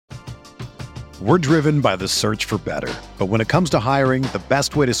We're driven by the search for better. But when it comes to hiring, the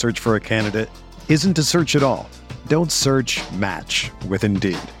best way to search for a candidate isn't to search at all. Don't search, match with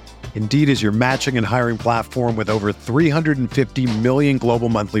Indeed. Indeed is your matching and hiring platform with over 350 million global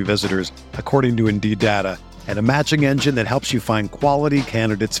monthly visitors, according to Indeed data, and a matching engine that helps you find quality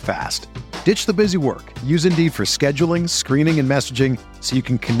candidates fast. Ditch the busy work. Use Indeed for scheduling, screening, and messaging so you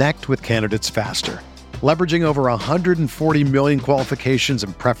can connect with candidates faster. Leveraging over 140 million qualifications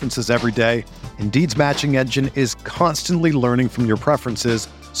and preferences every day, Indeed's matching engine is constantly learning from your preferences,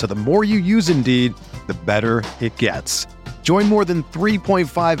 so the more you use Indeed, the better it gets. Join more than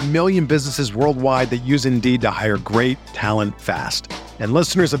 3.5 million businesses worldwide that use Indeed to hire great talent fast. And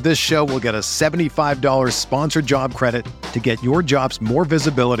listeners of this show will get a $75 sponsored job credit to get your jobs more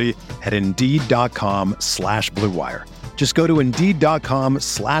visibility at Indeed.com/Blue Wire. Just go to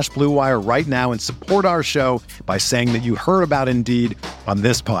Indeed.com/Blue Wire right now and support our show by saying that you heard about Indeed on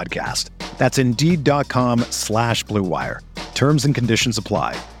this podcast. That's Indeed.com/Blue Wire. Terms and conditions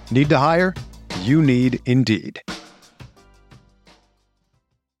apply. Need to hire? You need Indeed.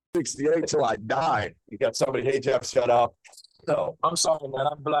 68 till I died. You got somebody, hey, Jeff, shut up. No, I'm sorry, man.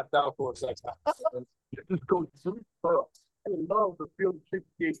 I'm blacked out for a second. Just go super. I love the field of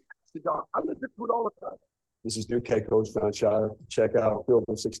 68 cigar. I listen to it all the time. This is new head coach Don Shire. Check out Field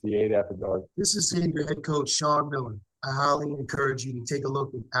of 68 After Dark. This is senior head coach Sean Miller. I highly encourage you to take a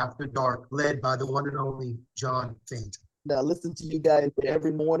look at After Dark, led by the one and only John Faint. Now, listen to you guys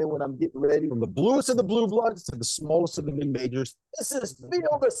every morning when I'm getting ready. From the bluest of the blue bloods to the smallest of the mid-majors. This is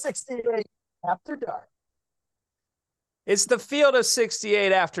Field of 68 After Dark. It's the Field of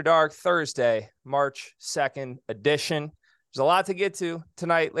 68 After Dark, Thursday, March 2nd edition. There's a lot to get to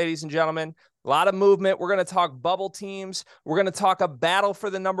tonight, ladies and gentlemen. A lot of movement. We're going to talk bubble teams. We're going to talk a battle for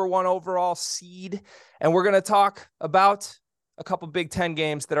the number one overall seed. And we're going to talk about a couple Big Ten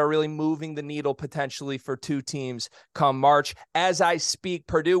games that are really moving the needle potentially for two teams come March. As I speak,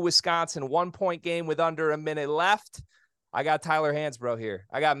 Purdue, Wisconsin, 1-point game with under a minute left. I got Tyler Hansbrough here.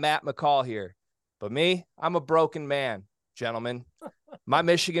 I got Matt McCall here. But me, I'm a broken man, gentlemen. My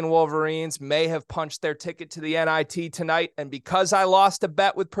Michigan Wolverines may have punched their ticket to the NIT tonight. And because I lost a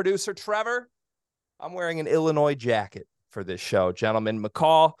bet with producer Trevor, I'm wearing an Illinois jacket for this show, gentlemen.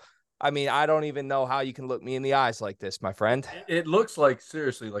 McCall, I mean, I don't even know how you can look me in the eyes like this, my friend. It looks like,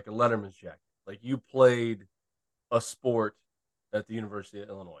 seriously, like a Letterman's jacket. Like you played a sport at the University of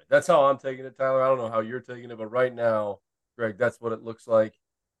Illinois. That's how I'm taking it, Tyler. I don't know how you're taking it, but right now, Greg, that's what it looks like.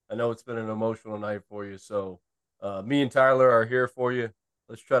 I know it's been an emotional night for you, so me and Tyler are here for you.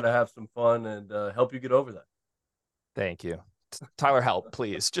 Let's try to have some fun and help you get over that. Thank you. Tyler, help,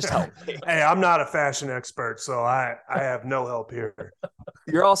 please. Just help me. Hey, I'm not a fashion expert, so I have no help here.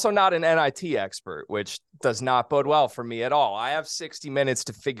 You're also not an NIT expert, which does not bode well for me at all. I have 60 minutes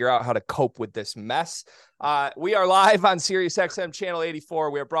to figure out how to cope with this mess. We are live on SiriusXM Channel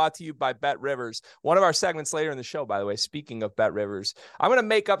 84. We are brought to you by Bet Rivers. One of our segments later in the show, by the way, speaking of Bet Rivers, I'm going to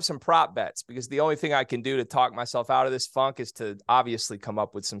make up some prop bets because the only thing I can do to talk myself out of this funk is to obviously come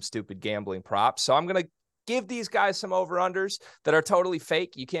up with some stupid gambling props. So I'm going to give these guys some over-unders that are totally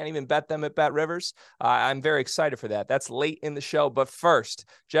fake. You can't even bet them at Bet Rivers. I'm very excited for that. That's late in the show. But first,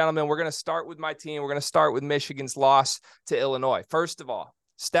 gentlemen, we're going to start with my team. We're going to start with Michigan's loss to Illinois. First of all,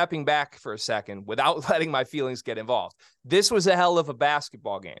 stepping back for a second without letting my feelings get involved. This was a hell of a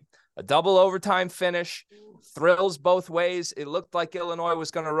basketball game. A double overtime finish, thrills both ways. It looked like Illinois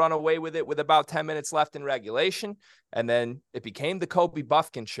was going to run away with it with about 10 minutes left in regulation. And then it became the Kobe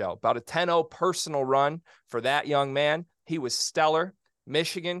Buffkin show, about a 10-0 personal run for that young man. He was stellar.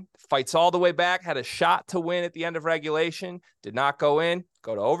 Michigan fights all the way back, had a shot to win at the end of regulation, did not go in,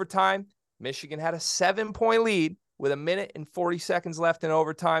 go to overtime. Michigan had a 7-point lead with 1 minute and 40 seconds left in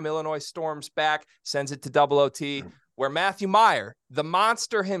overtime. Illinois storms back, sends it to double OT, where Matthew Meyer, the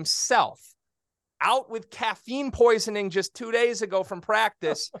monster himself, out with caffeine poisoning just 2 days ago from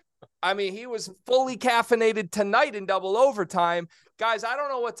practice. I mean, he was fully caffeinated tonight in double overtime. Guys, I don't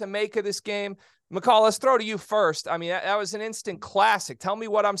know what to make of this game. McCall, let's throw to you first. I mean, that was an instant classic. Tell me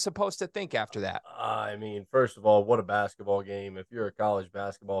what I'm supposed to think after that. I mean, first of all, what a basketball game. If you're a college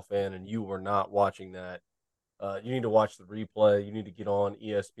basketball fan and you were not watching that, you need to watch the replay. You need to get on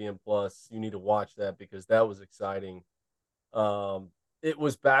ESPN Plus. You need to watch that because that was exciting. It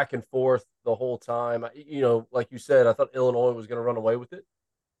was back and forth the whole time. You know, like you said, I thought Illinois was going to run away with it.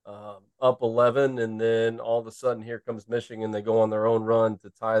 Up 11, and then all of a sudden here comes Michigan. They go on their own run to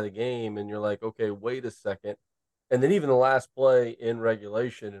tie the game, and you're like, okay, wait a second. And then even the last play in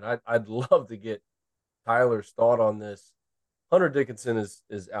regulation, and I'd love to get Tyler's thought on this. Hunter Dickinson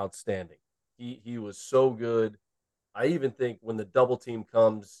is outstanding. He was so good. I even think when the double team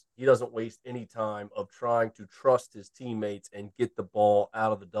comes, he doesn't waste any time of trying to trust his teammates and get the ball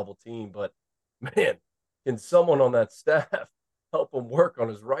out of the double team. But man, can someone on that staff help him work on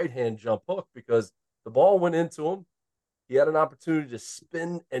his right hand jump hook, because the ball went into him. He had an opportunity to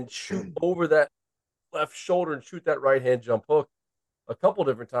spin and shoot over that left shoulder and shoot that right hand jump hook a couple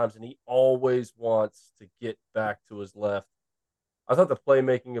different times, and he always wants to get back to his left. I thought the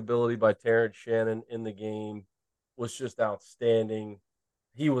playmaking ability by Terrence Shannon in the game was just outstanding.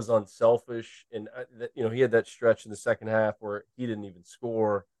 He was unselfish, and he had that stretch in the second half where he didn't even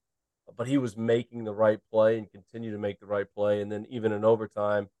score, but he was making the right play and continued to make the right play. And then even in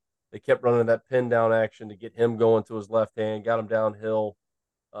overtime, they kept running that pin down action to get him going to his left hand, got him downhill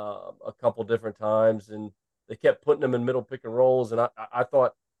a couple different times, and they kept putting him in middle pick and rolls. And I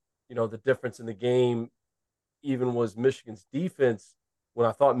thought, the difference in the game even was Michigan's defense. When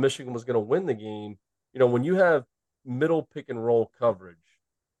I thought Michigan was going to win the game, when you have middle pick and roll coverage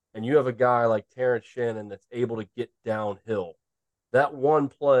and you have a guy like Terrence Shannon that's able to get downhill, that one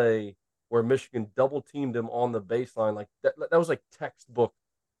play where Michigan double teamed him on the baseline, like that was like textbook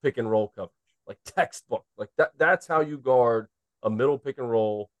pick and roll coverage, like textbook. Like that's how you guard a middle pick and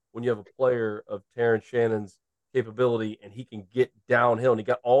roll when you have a player of Terrence Shannon's capability and he can get downhill, and he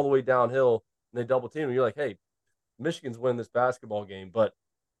got all the way downhill and they double team him. You're like, hey, Michigan's winning this basketball game. But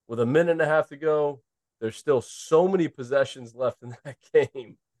with a minute and a half to go, there's still so many possessions left in that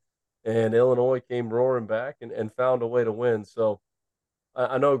game. And Illinois came roaring back and found a way to win. So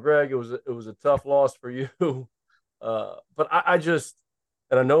I know, Greg, it was a tough loss for you. But I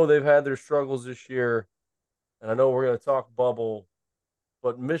know they've had their struggles this year, and I know we're going to talk bubble,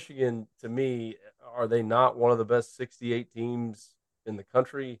 but Michigan, to me, are they not one of the best 68 teams in the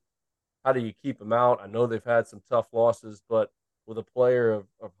country? How do you keep them out? I know they've had some tough losses, but with a player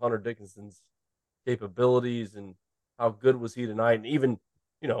of Hunter Dickinson's capabilities and how good was he tonight? And even,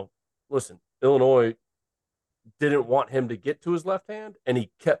 listen, Illinois didn't want him to get to his left hand, and he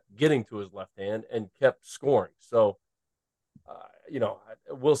kept getting to his left hand and kept scoring. So,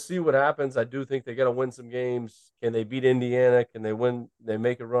 we'll see what happens. I do think they got to win some games. Can they beat Indiana? Can they win? They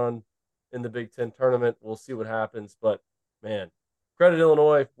make a run in the Big Ten tournament. We'll see what happens. But, man, credit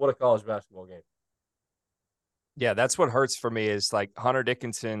Illinois. What a college basketball game. Yeah, that's what hurts for me is like Hunter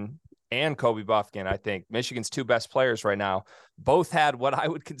Dickinson and Kobe Buffkin. I think Michigan's two best players right now both had what I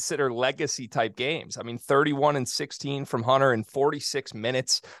would consider legacy type games. I mean, 31 and 16 from Hunter in 46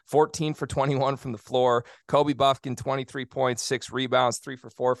 minutes, 14 for 21 from the floor. Kobe Buffkin, 23 points, 6 rebounds, 3 for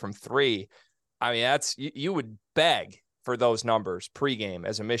 4 from 3. I mean, that's you would beg for those numbers pregame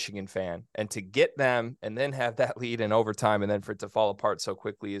as a Michigan fan, and to get them and then have that lead in overtime and then for it to fall apart so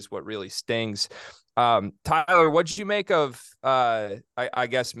quickly is what really stings. Tyler, what did you make of, I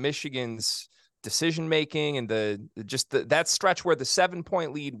guess, Michigan's decision-making and that stretch where the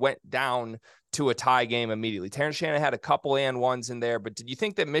 7-point lead went down to a tie game immediately? Terrence Shannon had a couple and ones in there, but did you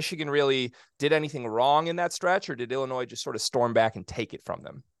think that Michigan really did anything wrong in that stretch, or did Illinois just sort of storm back and take it from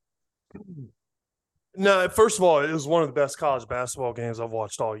them? No, first of all, it was one of the best college basketball games I've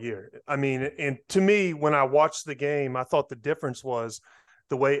watched all year. I mean, and to me, when I watched the game, I thought the difference was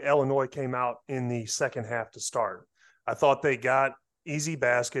the way Illinois came out in the second half to start. I thought they got easy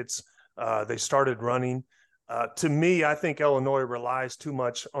baskets. They started running. To me, I think Illinois relies too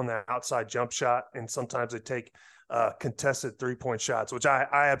much on that outside jump shot, and sometimes they take contested three-point shots, which I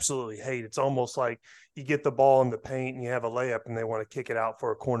absolutely hate. It's almost like you get the ball in the paint and you have a layup and they want to kick it out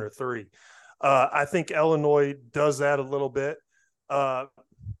for a corner three. I think Illinois does that a little bit.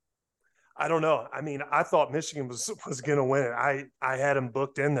 I don't know. I mean, I thought Michigan was going to win it. I had them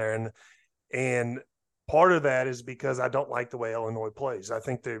booked in there, and part of that is because I don't like the way Illinois plays. I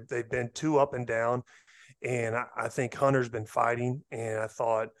think they've been too up and down, and I think Hunter's been fighting, and I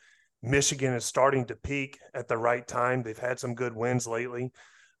thought Michigan is starting to peak at the right time. They've had some good wins lately.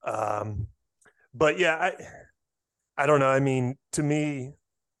 But, yeah, I don't know. I mean, to me,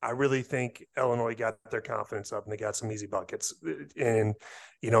 I really think Illinois got their confidence up and they got some easy buckets. And,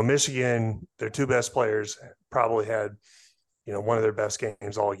 Michigan, their two best players probably had, one of their best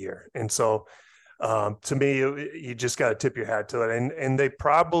games all year. And so to me, you just got to tip your hat to it. And they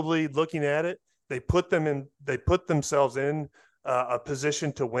probably, looking at it, they put themselves in a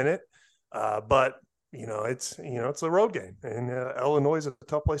position to win it. But, it's a road game, and Illinois is a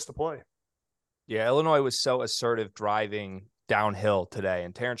tough place to play. Yeah, Illinois was so assertive driving downhill today,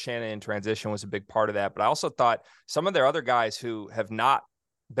 and Terrence Shannon in transition was a big part of that. But I also thought some of their other guys who have not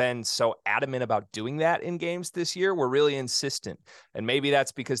been so adamant about doing that in games this year. We're really insistent. And maybe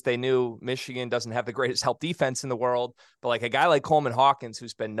that's because they knew Michigan doesn't have the greatest help defense in the world. But like a guy like Coleman Hawkins,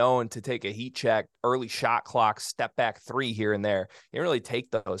 who's been known to take a heat check, early shot clock, step back three here and there, he didn't really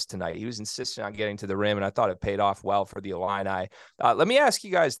take those tonight. He was insistent on getting to the rim, and I thought it paid off well for the Illini. Let me ask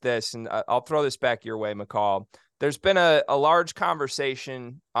you guys this, and I'll throw this back your way, McCall. There's been a large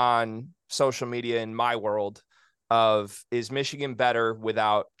conversation on social media in my world of, is Michigan better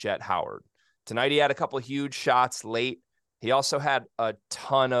without Jet Howard? Tonight he had a couple of huge shots late. He also had a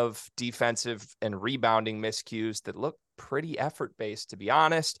ton of defensive and rebounding miscues that look pretty effort-based, to be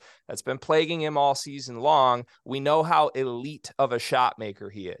honest. That's been plaguing him all season long. We know how elite of a shot maker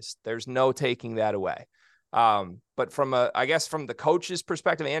he is. There's no taking that away. But from from the coach's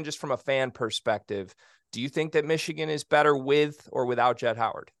perspective and just from a fan perspective, do you think that Michigan is better with or without Jet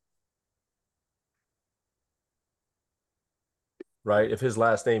Howard? Right? If his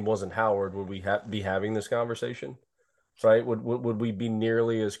last name wasn't Howard, would we be having this conversation? Right? Would we be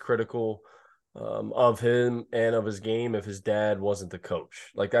nearly as critical of him and of his game if his dad wasn't the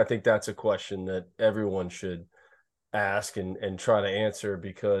coach? Like, I think that's a question that everyone should ask and try to answer,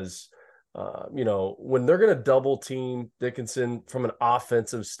 because when they're going to double team Dickinson from an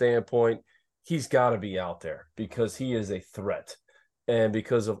offensive standpoint, he's got to be out there because he is a threat. And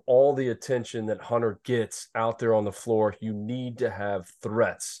because of all the attention that Hunter gets out there on the floor, you need to have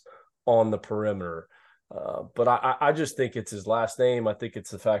threats on the perimeter. But I just think it's his last name. I think it's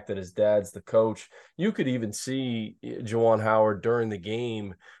the fact that his dad's the coach. You could even see Juwan Howard during the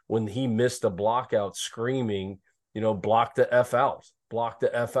game when he missed a block out screaming, block the F out, block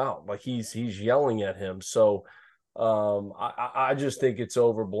the F out. Like he's yelling at him. So I just think it's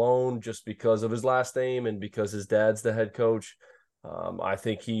overblown just because of his last name and because his dad's the head coach. I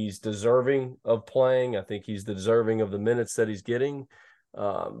think he's deserving of playing. I think he's deserving of the minutes that he's getting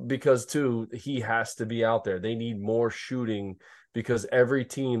because, too, he has to be out there. They need more shooting because every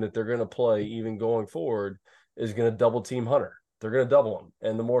team that they're going to play, even going forward, is going to double team Hunter. They're going to double him.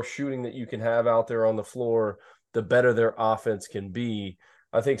 And the more shooting that you can have out there on the floor, the better their offense can be.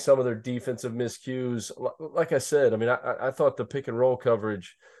 I think some of their defensive miscues, like I said, I thought the pick and roll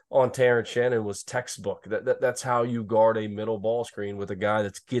coverage on Terrence Shannon was textbook. That's how you guard a middle ball screen with a guy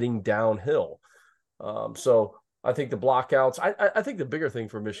that's getting downhill. So I think the blockouts, I think the bigger thing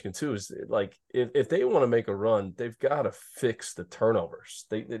for Michigan too is like if they want to make a run, they've got to fix the turnovers.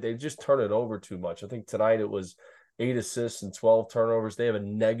 They just turn it over too much. I think tonight it was 8 assists and 12 turnovers. They have a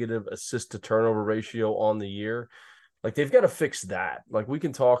negative assist to turnover ratio on the year. Like they've got to fix that. Like we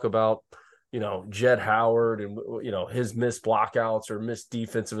can talk about, Jet Howard and, his missed blockouts or missed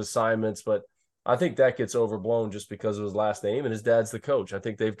defensive assignments. But I think that gets overblown just because of his last name and his dad's the coach. I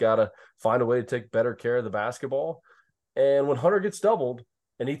think they've got to find a way to take better care of the basketball. And when Hunter gets doubled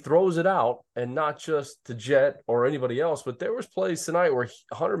and he throws it out, and not just to Jet or anybody else, but there was plays tonight where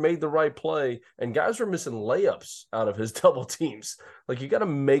Hunter made the right play and guys were missing layups out of his double teams. Like you got to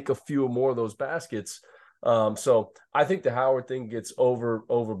make a few more of those baskets. So I think the Howard thing gets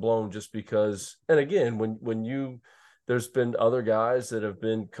overblown just because, and again, there's been other guys that have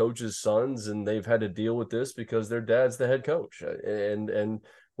been coaches' sons and they've had to deal with this because their dad's the head coach. And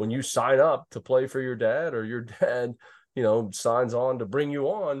when you sign up to play for your dad or your dad, signs on to bring you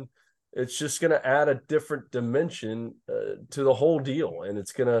on, it's just going to add a different dimension to the whole deal. And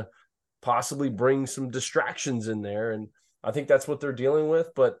it's going to possibly bring some distractions in there. And I think that's what they're dealing with,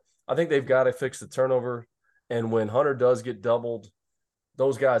 but I think they've got to fix the turnover. And when Hunter does get doubled,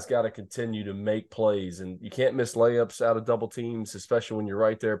 those guys got to continue to make plays. And you can't miss layups out of double teams, especially when you're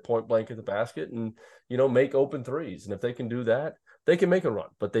right there point blank at the basket and, make open threes. And if they can do that, they can make a run.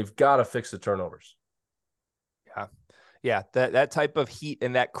 But they've got to fix the turnovers. Yeah. That type of heat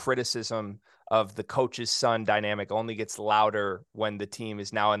and that criticism of the coach's son dynamic only gets louder when the team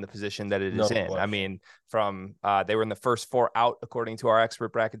is now in the position that it is in. Question. They were in the first 4 out, according to our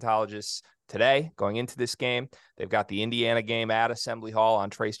expert bracketologists today, going into this game. They've got the Indiana game at Assembly Hall on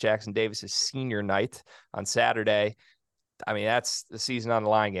Trace Jackson Davis's senior night on Saturday. That's the season on the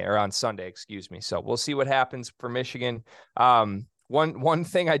line game, or on Sunday, excuse me. So we'll see what happens for Michigan. One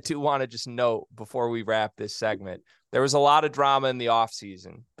thing I do want to just note before we wrap this segment, there was a lot of drama in the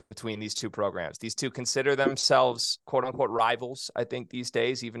offseason between these two programs. These two consider themselves quote unquote rivals, I think, these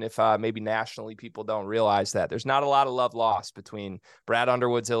days, even if maybe nationally people don't realize that. There's not a lot of love lost between Brad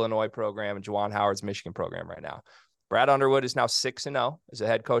Underwood's Illinois program and Juwan Howard's Michigan program right now. Brad Underwood is now 6-0 as a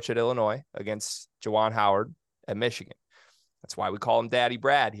head coach at Illinois against Juwan Howard at Michigan. That's why we call him Daddy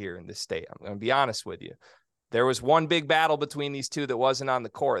Brad here in this state. I'm going to be honest with you. There was one big battle between these two that wasn't on the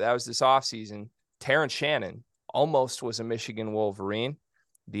court. That was this offseason. Terrence Shannon almost was a Michigan Wolverine.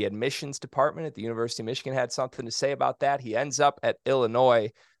 The admissions department at the University of Michigan had something to say about that. He ends up at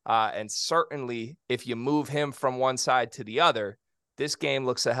Illinois. And certainly if you move him from one side to the other, this game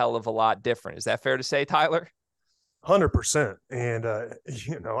looks a hell of a lot different. Is that fair to say, Tyler? 100%. And,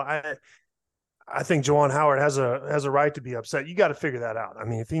 I think Juwan Howard has a right to be upset. You got to figure that out. I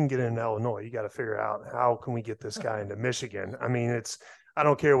mean, if he can get into Illinois, you got to figure out how can we get this guy into Michigan. I mean, I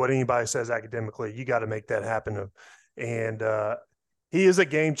don't care what anybody says academically. You got to make that happen. And he is a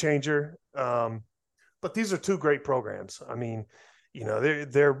game changer. But these are two great programs. I mean,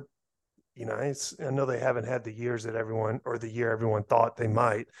 they're I know they haven't had the years that the year everyone thought they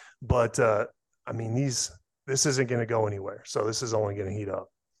might, but I mean, this isn't going to go anywhere. So this is only going to heat up.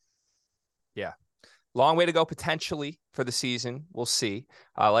 Yeah. Long way to go potentially for the season. We'll see.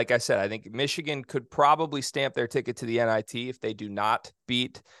 Like I said, I think Michigan could probably stamp their ticket to the NIT if they do not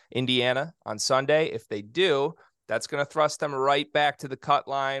beat Indiana on Sunday. If they do, that's going to thrust them right back to the cut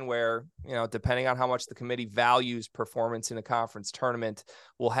line where, depending on how much the committee values performance in a conference tournament,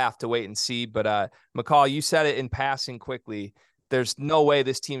 we'll have to wait and see. But McCall, you said it in passing quickly. There's no way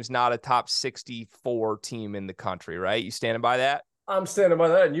this team's not a top 64 team in the country, right? You standing by that? I'm standing by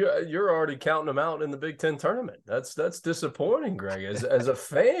that, and you're already counting them out in the Big Ten tournament. That's disappointing, Greg, as a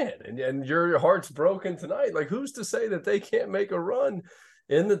fan, and your heart's broken tonight. Like, who's to say that they can't make a run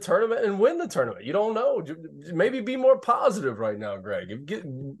in the tournament and win the tournament? You don't know. Maybe be more positive right now, Greg.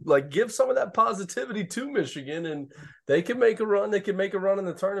 Give some of that positivity to Michigan, and they can make a run. They can make a run in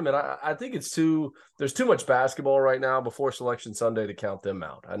the tournament. I think there's too much basketball right now before Selection Sunday to count them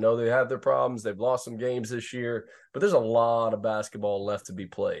out. I know they have their problems. They've lost some games this year, but there's a lot of basketball left to be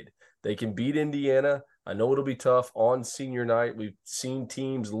played. They can beat Indiana. I know it'll be tough on senior night. We've seen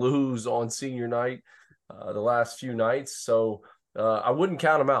teams lose on senior night the last few nights, so I wouldn't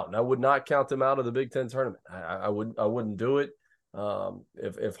count them out, and I would not count them out of the Big Ten tournament. I wouldn't do it.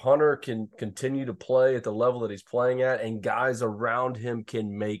 If Hunter can continue to play at the level that he's playing at, and guys around him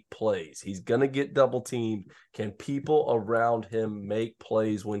can make plays, he's gonna get double teamed. Can people around him make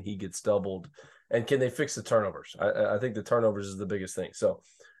plays when he gets doubled, and can they fix the turnovers? I think the turnovers is the biggest thing. So,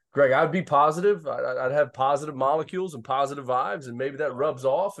 Greg, I'd be positive. I'd have positive molecules and positive vibes, and maybe that rubs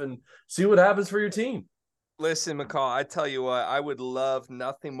off, and see what happens for your team. Listen, McCall, I tell you what, I would love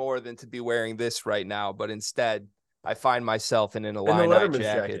nothing more than to be wearing this right now, but instead I find myself in an Illini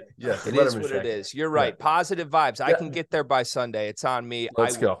jacket. Yes, it is what it is. You're right. Yeah. Positive vibes. Yeah. I can get there by Sunday. It's on me.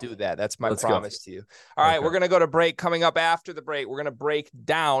 I will do that. That's my promise to you. All right, we're going to go to break. Coming up after the break, we're going to break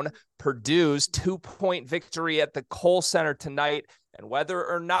down Purdue's 2-point victory at the Kohl Center tonight, and whether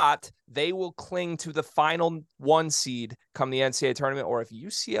or not they will cling to the final 1 seed come the NCAA tournament, or if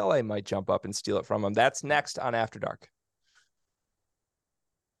UCLA might jump up and steal it from them. That's next on After Dark.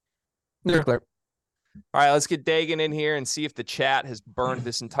 All right, let's get Dagan in here and see if the chat has burned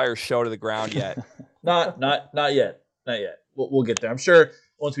this entire show to the ground yet. Not yet. Not yet. We'll get there. I'm sure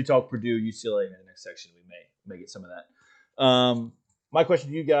once we talk Purdue, UCLA in the next section, we may get some of that. My question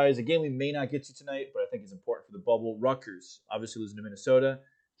to you guys, a game we may not get to tonight, but I think it's important for the bubble. Rutgers, obviously losing to Minnesota.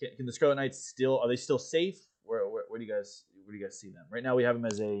 Can the Scarlet Knights are they still safe? Where do you guys see them? Right now we have them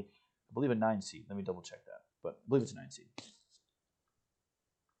as I believe a 9 seed. Let me double check that, but I believe it's a 9 seed.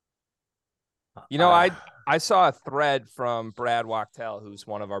 I saw a thread from Brad Wachtel, who's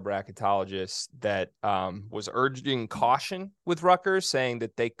one of our bracketologists, that was urging caution with Rutgers, saying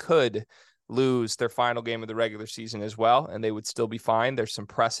that they could lose their final game of the regular season as well, and they would still be fine. There's some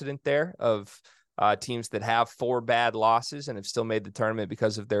precedent there of teams that have 4 bad losses and have still made the tournament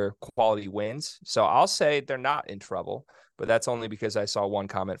because of their quality wins. So I'll say they're not in trouble, but that's only because I saw one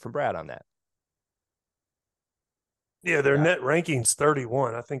comment from Brad on that. Yeah, their net ranking's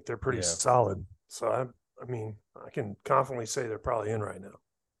 31. I think they're pretty solid. So, I mean, I can confidently say they're probably in right now.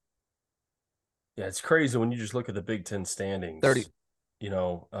 Yeah, it's crazy when you just look at the Big Ten standings. 30.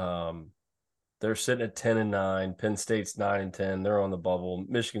 They're sitting at 10-9. Penn State's 9-10. They're on the bubble.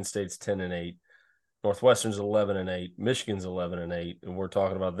 Michigan State's 10-8. Northwestern's 11-8. Michigan's 11-8. And we're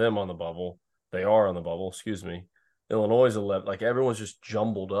talking about them on the bubble. They are on the bubble, excuse me. Illinois is 11. Like, everyone's just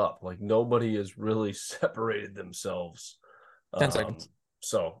jumbled up. Like, nobody has really separated themselves. 10 seconds.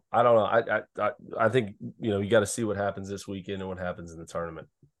 So I don't know. I think, you got to see what happens this weekend and what happens in the tournament.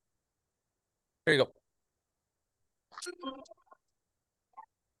 There you go.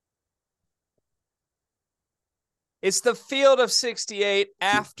 It's the Field of 68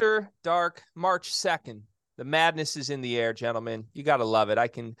 After Dark, March 2nd. The madness is in the air, gentlemen. You got to love it. I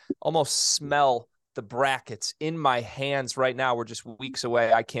can almost smell the brackets in my hands right now. We're just weeks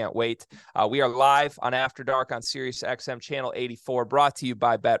away. I can't wait. We are live on After Dark on Sirius XM Channel 84, brought to you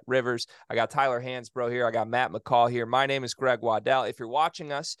by Bet Rivers. I got Tyler Hansbrough here. I got Matt McCall here. My name is Greg Waddell. If you're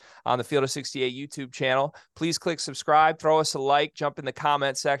watching us on the Field of 68 YouTube channel, please click subscribe, throw us a like, jump in the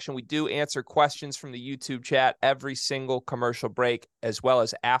comment section. We do answer questions from the YouTube chat every single commercial break, as well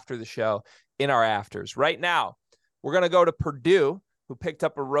as after the show in our afters. Right now, we're going to go to Purdue, who picked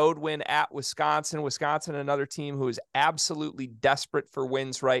up a road win at Wisconsin. Wisconsin, another team who is absolutely desperate for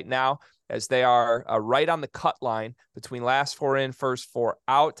wins right now, as they are right on the cut line between last four in, first four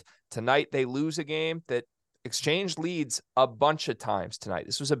out. Tonight, they lose a game that exchanged leads a bunch of times tonight.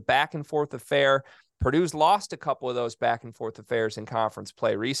 This was a back-and-forth affair. Purdue's lost a couple of those back-and-forth affairs in conference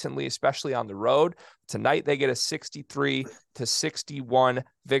play recently, especially on the road. Tonight, they get a 63-61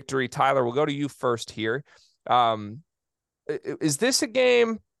 victory. Tyler, we'll go to you first here. Is this a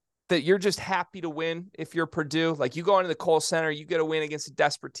game that you're just happy to win if you're Purdue? Like, you go into the Kohl Center, you get a win against a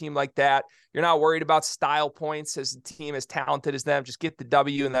desperate team like that. You're not worried about style points as a team as talented as them. Just get the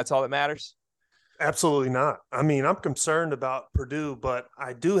W, and that's all that matters? Absolutely not. I mean, I'm concerned about Purdue, but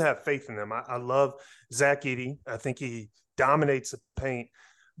I do have faith in them. I love Zach Edey. I think he dominates the paint.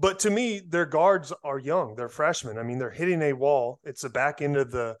 But to me, their guards are young. They're freshmen. I mean, they're hitting a wall. It's the back end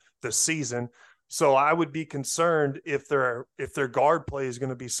of the season. So I would be concerned if their guard play is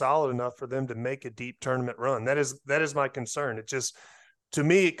going to be solid enough for them to make a deep tournament run. That is my concern. It just, to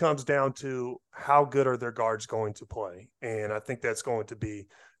me, it comes down to how good are their guards going to play, and I think that's going to be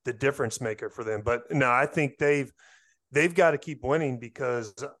the difference maker for them. But no, I think they've got to keep winning,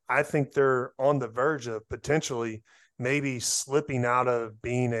 because I think they're on the verge of potentially maybe slipping out of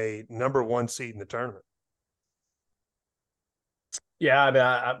being a number one seed in the tournament. Yeah, I mean,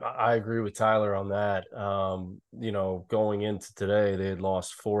 I agree with Tyler on that. Going into today, they had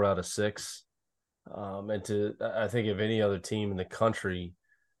lost 4 out of 6. I think if any other team in the country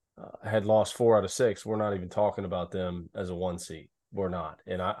had lost 4 out of 6, we're not even talking about them as a 1 seed. We're not.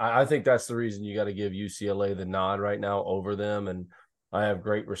 And I think that's the reason you got to give UCLA the nod right now over them. And I have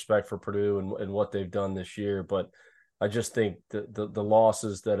great respect for Purdue and what they've done this year. But I just think the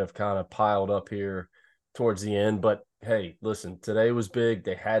losses that have kind of piled up here towards the end. But hey, listen, today was big.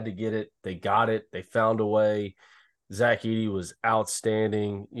 They had to get it. They got it. They found a way. Zach Edey was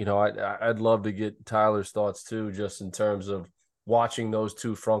outstanding. I'd love to get Tyler's thoughts too, just in terms of watching those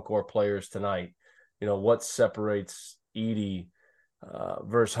two front court players tonight. What separates Edey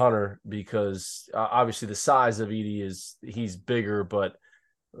versus Hunter, because obviously the size of Edey he's bigger, but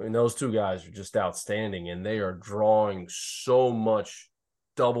I mean, those two guys are just outstanding, and they are drawing so much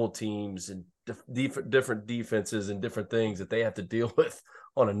double teams and different defenses and different things that they have to deal with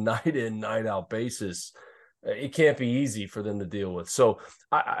on a night in, night out basis. It can't be easy for them to deal with. So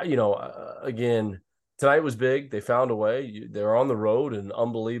again, tonight was big. They found a way. They're on the road, an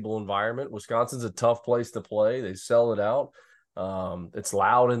unbelievable environment. Wisconsin's a tough place to play. They sell it out. It's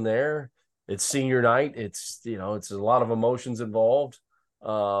loud in there. It's senior night. It's a lot of emotions involved.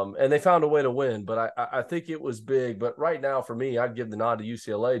 And they found a way to win, but I think it was big. But right now, for me, I'd give the nod to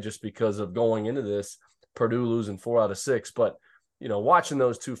UCLA just because of going into this, Purdue losing 4 out of 6. But, watching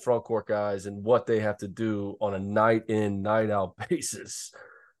those two front court guys and what they have to do on a night in, night out basis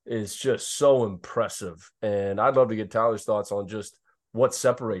is just so impressive. And I'd love to get Tyler's thoughts on just what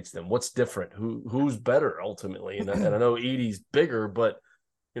separates them, what's different, who's better ultimately. And I know Edey's bigger, but,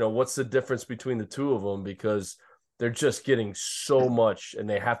 what's the difference between the two of them? Because they're just getting so much, and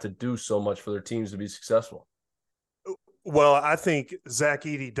they have to do so much for their teams to be successful. Well, I think Zach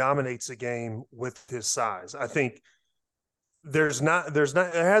Edey dominates the game with his size. I think there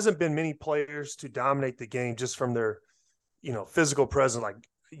hasn't been many players to dominate the game just from their, physical presence. Like,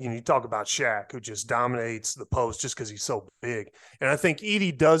 you talk about Shaq, who just dominates the post just because he's so big. And I think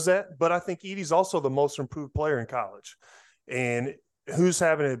Edey does that, but I think Edey's also the most improved player in college. And who's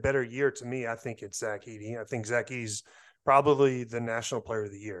having a better year to me? I think it's Zach Edey. I think Zach Edey's probably the national player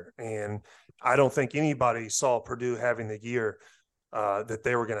of the year. And I don't think anybody saw Purdue having the year that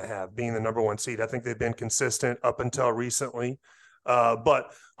they were going to have, being the number 1 seed. I think they've been consistent up until recently.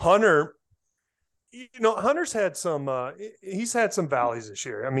 But Hunter, Hunter's had he's had some valleys this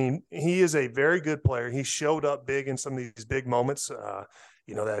year. I mean, he is a very good player. He showed up big in some of these big moments,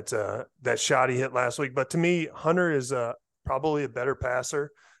 that shot he hit last week. But to me, Hunter is probably a better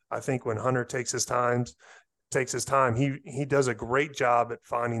passer. I think when Hunter takes his time, he does a great job at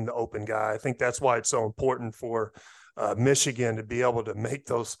finding the open guy. I think that's why it's so important for Michigan to be able to make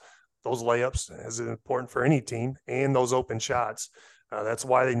those layups, as important for any team, and those open shots. That's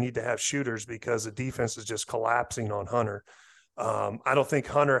why they need to have shooters, because the defense is just collapsing on Hunter. I don't think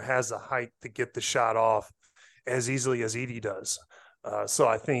Hunter has the height to get the shot off as easily as Edey does. So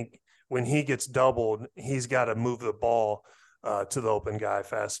I think when he gets doubled, he's got to move the ball to the open guy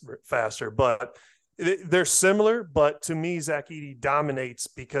faster. But they're similar, but to me, Zach Edey dominates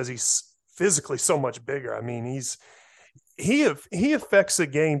because he's physically so much bigger. I mean, he affects the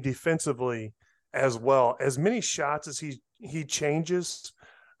game defensively as well. As many shots as he changes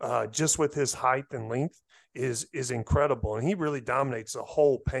just with his height and length is incredible, and he really dominates the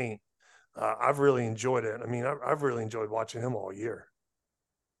whole paint. I've really enjoyed it. I mean, I've really enjoyed watching him all year.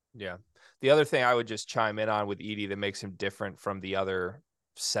 Yeah. The other thing I would just chime in on with Edey that makes him different from the other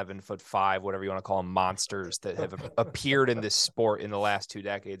 7'5", whatever you want to call them, monsters that have appeared in this sport in the last 2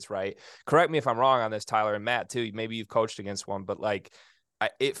 decades, right? Correct me if I'm wrong on this, Tyler, and Matt too. Maybe you've coached against one, but like,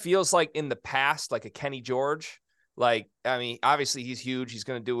 it feels like in the past, like a Kenny George, like, I mean, obviously he's huge. He's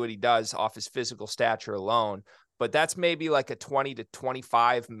going to do what he does off his physical stature alone, but that's maybe like a 20 to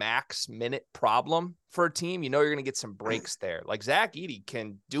 25 max minute problem for a team. You know, you're going to get some breaks there. Like Zach Edey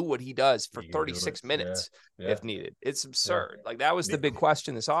can do what he does for 36 minutes if needed. It's absurd. Like that was the big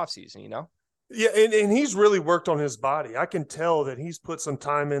question this offseason, you know? Yeah, and he's really worked on his body. I can tell that he's put some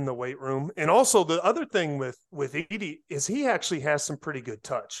time in the weight room. And also the other thing with Edey is he actually has some pretty good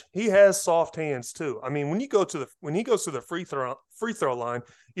touch. He has soft hands too. I mean, when he goes to the free throw line,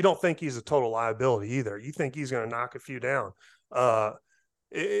 you don't think he's a total liability either. You think he's going to knock a few down. I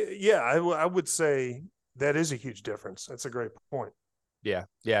would say that is a huge difference. That's a great point. Yeah.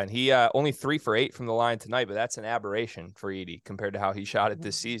 And he only 3 for 8 from the line tonight, but that's an aberration for Edey compared to how he shot it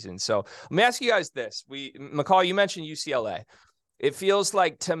this season. So let me ask you guys this. McCall, you mentioned UCLA. It feels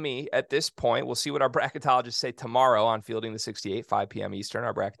like to me at this point, we'll see what our bracketologists say tomorrow on Fielding the 68, 5 p.m. Eastern,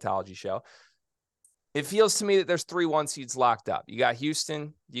 our bracketology show. It feels to me that there's 3 1 seeds locked up. You got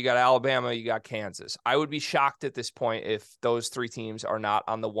Houston, you got Alabama, you got Kansas. I would be shocked at this point if those 3 teams are not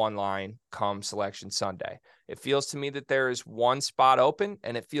on the 1 line come Selection Sunday. It feels to me that there is 1 spot open,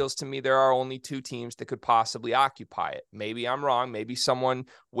 and it feels to me there are only 2 teams that could possibly occupy it. Maybe I'm wrong. Maybe someone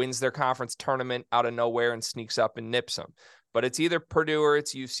wins their conference tournament out of nowhere and sneaks up and nips them. But it's either Purdue or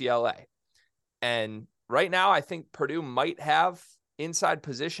it's UCLA. And right now, I think Purdue might have inside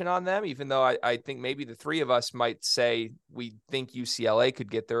position on them, even though I think maybe the 3 of us might say we think UCLA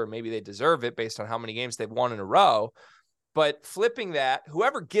could get there, or maybe they deserve it based on how many games they've won in a row. But flipping that,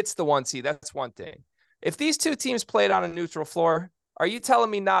 whoever gets the 1 seed, that's one thing. If these 2 teams played on a neutral floor, are you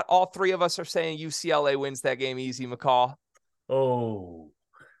telling me not all 3 of us are saying UCLA wins that game easy, McCall? Oh,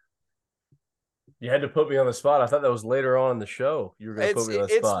 you had to put me on the spot. I thought that was later on in the show. You were going to put me on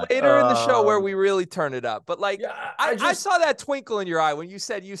the spot. It's later in the show where we really turn it up. But, like, yeah, I saw that twinkle in your eye when you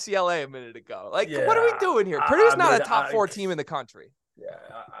said UCLA a minute ago. Like, what are we doing here? Purdue's not a top 4 team in the country.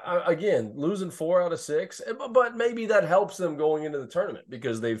 Yeah, again, losing 4 out of 6. But maybe that helps them going into the tournament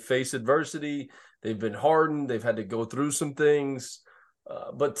because they've faced adversity. They've been hardened. They've had to go through some things.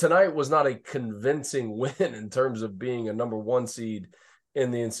 But tonight was not a convincing win in terms of being a number 1 seed in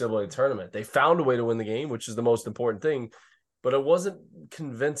the NCAA tournament. They found a way to win the game, which is the most important thing, but it wasn't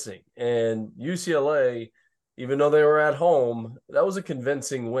convincing. And UCLA, even though they were at home, that was a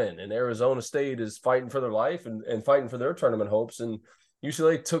convincing win. And Arizona State is fighting for their life and fighting for their tournament hopes. And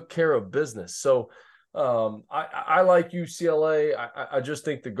UCLA took care of business. So I like UCLA. I just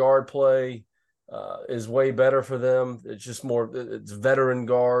think the guard play is way better for them. It's just it's veteran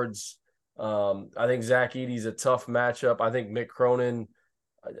guards. I think Zach Edey's a tough matchup. I think Mick Cronin,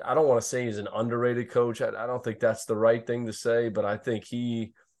 I don't want to say he's an underrated coach. I don't think that's the right thing to say, but I think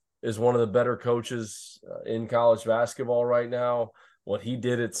he is one of the better coaches in college basketball right now. What he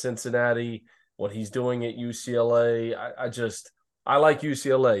did at Cincinnati, what he's doing at UCLA, I like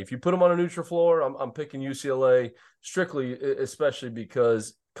UCLA. If you put him on a neutral floor, I'm picking UCLA strictly, especially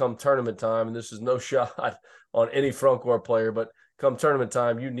because come tournament time, and this is no shot on any front court player, but come tournament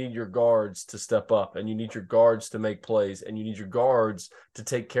time, you need your guards to step up, and you need your guards to make plays, and you need your guards to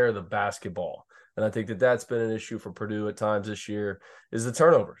take care of the basketball. And I think that's been an issue for Purdue at times this year is the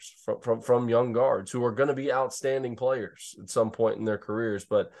turnovers from young guards who are going to be outstanding players at some point in their careers.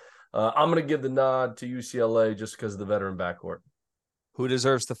 But I'm going to give the nod to UCLA just because of the veteran backcourt. Who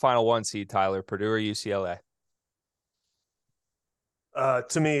deserves the final 1 seed, Tyler, Purdue or UCLA?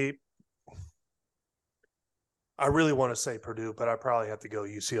 To me, I really want to say Purdue, but I probably have to go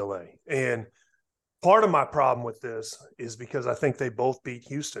UCLA. And part of my problem with this is because I think they both beat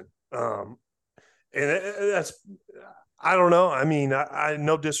Houston. And that's, I don't know. I mean, I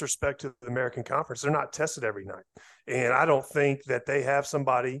no disrespect to the American Conference. They're not tested every night. And I don't think that they have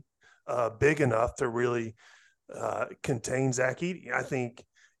somebody big enough to really contain Zach Edey. I think,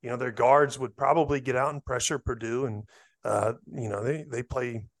 their guards would probably get out and pressure Purdue They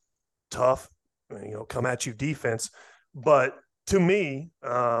play tough, come at you defense. But to me,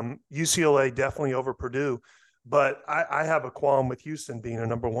 UCLA definitely over Purdue. But I have a qualm with Houston being a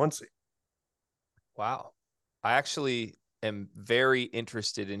number 1 seed. Wow. I actually am very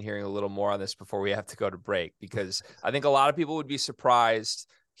interested in hearing a little more on this before we have to go to break, because I think a lot of people would be surprised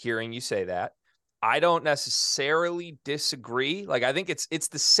hearing you say that. I don't necessarily disagree. Like, I think it's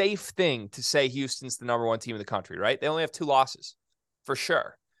the safe thing to say Houston's the number 1 team in the country, right? They only have 2 losses for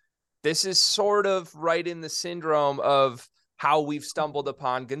sure. This is sort of right in the syndrome of how we've stumbled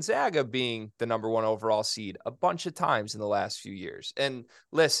upon Gonzaga being the number 1 overall seed a bunch of times in the last few years. And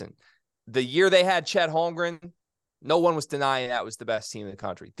listen, the year they had Chet Holmgren, no one was denying that was the best team in the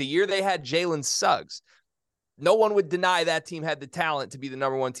country. The year they had Jalen Suggs, no one would deny that team had the talent to be the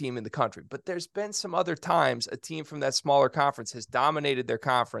number 1 team in the country. But there's been some other times a team from that smaller conference has dominated their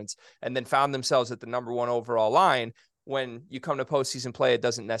conference and then found themselves at the number 1 overall line. When you come to postseason play, it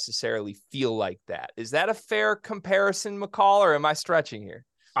doesn't necessarily feel like that. Is that a fair comparison, McCall, or am I stretching here?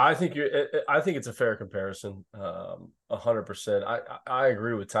 I think it's a fair comparison, 100%. I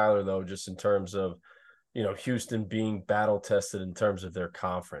agree with Tyler, though, just in terms of, Houston being battle tested in terms of their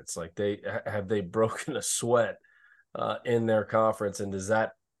conference. Like, have they broken a sweat in their conference, and does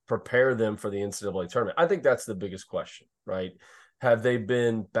that prepare them for the NCAA tournament? I think that's the biggest question, right? Have they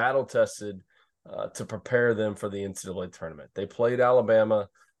been battle tested to prepare them for the NCAA tournament? They played Alabama.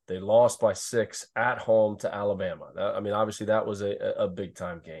 They lost by 6 at home to Alabama. Obviously that was a big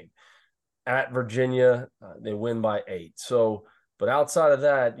time game. At Virginia, they win by 8. So, but outside of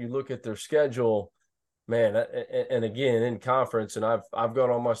that, you look at their schedule, man, and again, in conference, and I've gone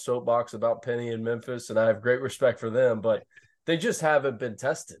on my soapbox about Penny and Memphis, and I have great respect for them, but they just haven't been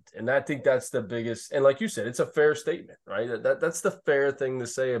tested. And I think that's the biggest, and like you said, it's a fair statement, right? That's the fair thing to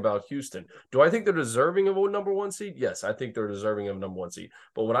say about Houston. Do I think they're deserving of a number 1 seed? Yes, I think they're deserving of a number 1 seed.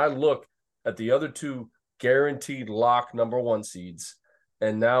 But when I look at the other 2 guaranteed lock number 1 seeds,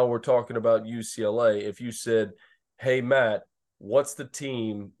 and now we're talking about UCLA, if you said, hey, Matt, what's the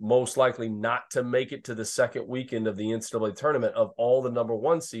team most likely not to make it to the second weekend of the NCAA tournament of all the number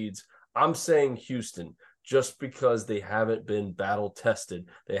 1 seeds, I'm saying Houston, just because they haven't been battle tested.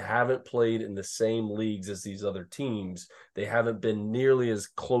 They haven't played in the same leagues as these other teams. They haven't been nearly as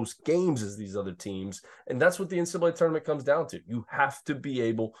close games as these other teams. And that's what the NCAA tournament comes down to. You have to be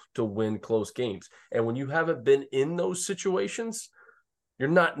able to win close games. And when you haven't been in those situations, you're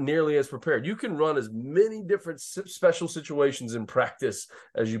not nearly as prepared. You can run as many different special situations in practice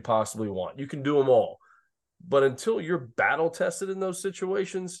as you possibly want. You can do them all. But until you're battle tested in those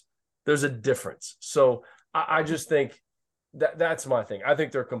situations, there's a difference. So I just think that's my thing. I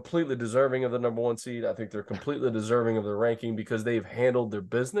think they're completely deserving of the number 1 seed. I think they're completely deserving of the ranking because they've handled their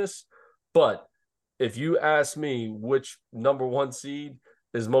business. But if you ask me which number 1 seed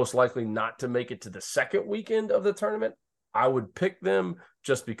is most likely not to make it to the second weekend of the tournament, I would pick them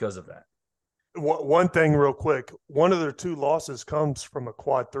just because of that. One thing real quick, one of their 2 losses comes from a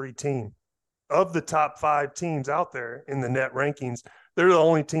quad 3 team. Of the top 5 teams out there in the net rankings, they're the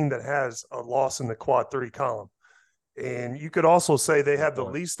only team that has a loss in the quad 3 column. And you could also say they have the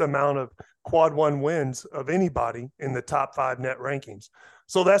least amount of quad 1 wins of anybody in the top 5 net rankings.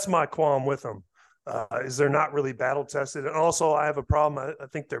 So that's my qualm with them, is they're not really battle tested. And also I have a problem. I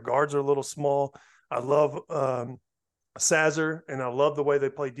think their guards are a little small. I love Sazzer, and I love the way they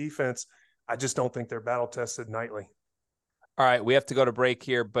play defense. I just don't think they're battle tested nightly. All right, we have to go to break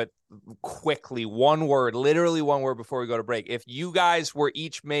here, but quickly, one word, literally one word before we go to break. If you guys were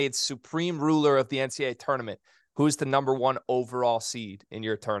each made supreme ruler of the NCAA tournament, who's the number 1 overall seed in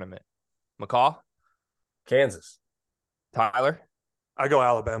your tournament? McCall? Kansas. Tyler? I go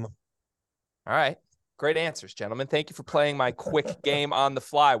Alabama. All right. Great answers, gentlemen. Thank you for playing my quick game on the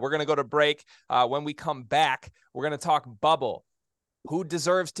fly. We're going to go to break. When we come back, we're going to talk bubble. Who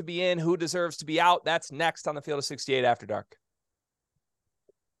deserves to be in? Who deserves to be out? That's next on the Field of 68 After Dark.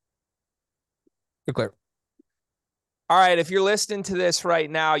 You're clear. All right, if you're listening to this right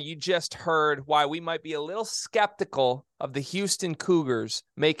now, you just heard why we might be a little skeptical of the Houston Cougars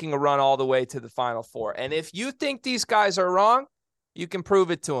making a run all the way to the Final Four. And if you think these guys are wrong, you can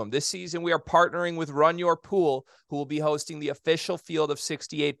prove it to them. This season, we are partnering with Run Your Pool, who will be hosting the official Field of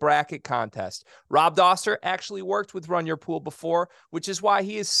 68 bracket contest. Rob Doster actually worked with Run Your Pool before, which is why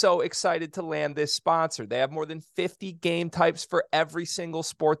he is so excited to land this sponsor. They have more than 50 game types for every single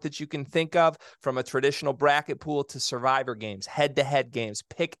sport that you can think of, from a traditional bracket pool to survivor games, head-to-head games,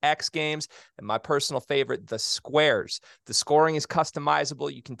 pick X games, and my personal favorite, the squares. The scoring is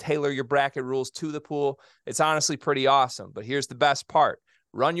customizable. You can tailor your bracket rules to the pool. It's honestly pretty awesome, but here's the best part.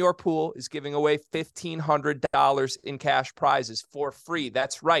 Run Your Pool is giving away $1,500 in cash prizes for free.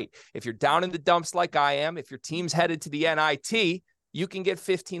 That's right. If you're down in the dumps like I am, if your team's headed to the NIT, you can get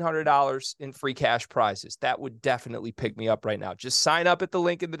 $1,500 in free cash prizes. That would definitely pick me up right now. Just sign up at the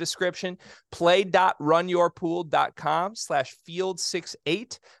link in the description,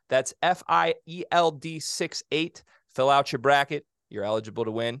 play.runyourpool.com/field68. That's FIELD 68. Fill out your bracket. You're eligible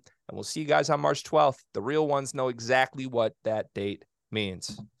to win. And we'll see you guys on March 12th. The real ones know exactly what that date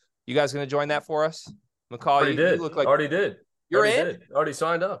means. You guys going to join that for us? McCall, you look like already did. You're already in? did. Already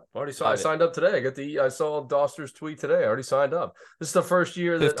signed up. I signed up today. I saw Doster's tweet today. I already signed up. This is the first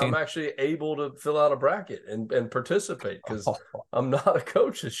year that 15. I'm actually able to fill out a bracket and participate because I'm not a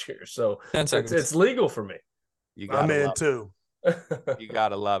coach this year. So 10 seconds. It's legal for me. I'm in too. You got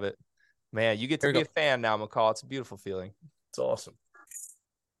to love it. Man, you get to be a fan now, McCall. It's a beautiful feeling. It's awesome.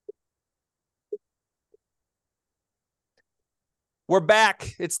 We're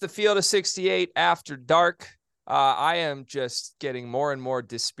back. It's the Field of 68 after dark. I am just getting more and more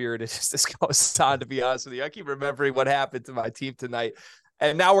dispirited as this goes on, to be honest with you. I keep remembering what happened to my team tonight.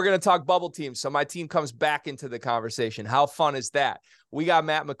 And now we're going to talk bubble teams. So my team comes back into the conversation. How fun is that? We got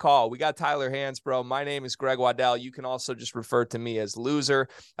Matt McCall. We got Tyler Hansbrough. My name is Greg Waddell. You can also just refer to me as Loser.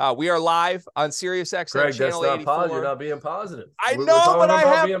 We are live on Sirius XM Greg, Channel that's 84. You're not being positive. I know, but I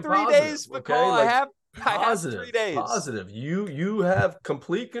have 3 days, McCall. Okay? Like, I have 3 days. Positive. You have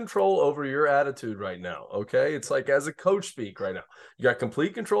complete control over your attitude right now. Okay. It's like as a coach speak right now. You got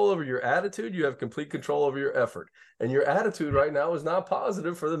complete control over your attitude. You have complete control over your effort. And your attitude right now is not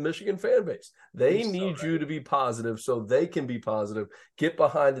positive for the Michigan fan base. They need you to be positive so they can be positive. Get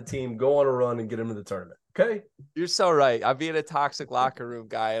behind the team, go on a run, and get them to the tournament. Okay. You're so right. I'm being a toxic locker room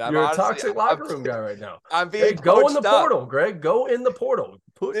guy. And You're a toxic locker room guy right now. I'm being go in the up. portal, Greg. Go in the portal.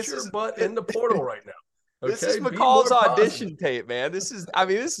 Put your butt in the portal right now. Okay? This is McCall's audition tape, man. This is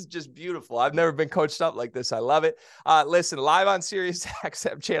just beautiful. I've never been coached up like this. I love it. Listen, live on Sirius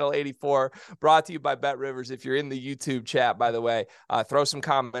XM Channel 84, brought to you by Bet Rivers. If you're in the YouTube chat, by the way, throw some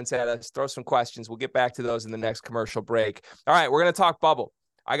comments at us, throw some questions. We'll get back to those in the next commercial break. All right, we're going to talk bubble.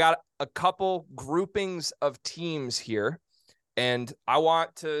 I got a couple groupings of teams here, and I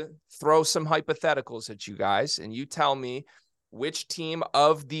want to throw some hypotheticals at you guys, and you tell me which team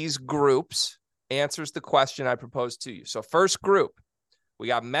of these groups answers the question I proposed to you. So first group, we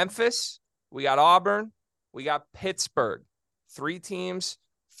got Memphis, we got Auburn, we got Pittsburgh. 3 teams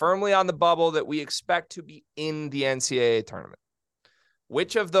firmly on the bubble that we expect to be in the NCAA tournament.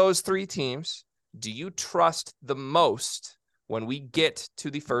 Which of those 3 teams do you trust the most when we get to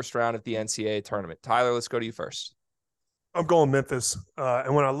the first round of the NCAA tournament? Tyler, let's go to you first. I'm going Memphis.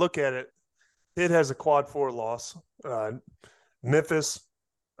 And when I look at it, it has a quad 4 loss. Memphis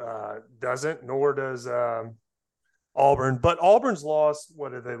doesn't, nor does Auburn. But Auburn's lost,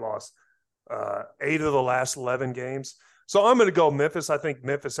 what did they lost? 8 of the last 11 games. So I'm going to go Memphis. I think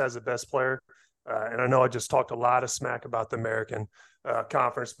Memphis has the best player. And I know I just talked a lot of smack about the American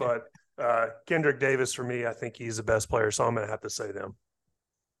Conference, but Kendrick Davis, for me, I think he's the best player. So I'm going to have to say them.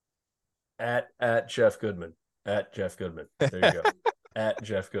 At Jeff Goodman. At Jeff Goodman. There you go. At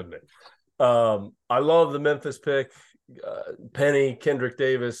Jeff Goodman. I love the Memphis pick. Penny, Kendrick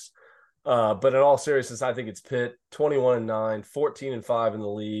Davis. But in all seriousness, I think it's Pitt, 21-9, 14-5 in the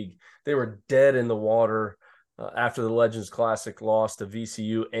league. They were dead in the water after the Legends Classic loss to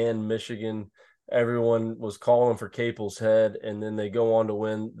VCU and Michigan. Everyone was calling for Capel's head, and then they go on to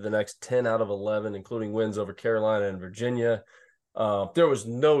win the next 10 out of 11, including wins over Carolina and Virginia. There was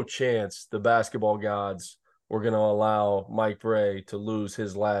no chance the basketball gods were going to allow Mike Bray to lose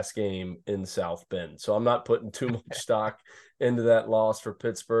his last game in South Bend. So I'm not putting too much stock into that loss for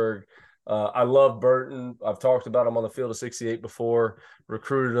Pittsburgh. I love Burton. I've talked about him on the Field of 68 before,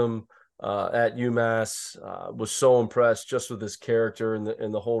 recruited him at UMass, was so impressed just with his character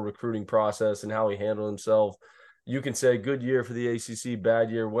and the whole recruiting process and how he handled himself. You can say good year for the ACC,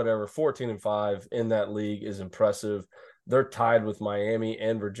 bad year, whatever. 14-5 in that league is impressive. They're tied with Miami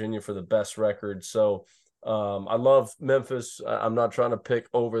and Virginia for the best record. So I love Memphis. I'm not trying to pick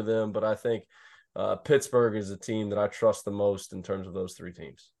over them, but I think Pittsburgh is a team that I trust the most in terms of those 3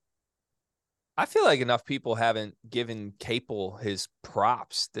 teams. I feel like enough people haven't given Capel his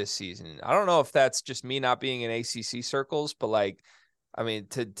props this season. I don't know if that's just me not being in ACC circles, but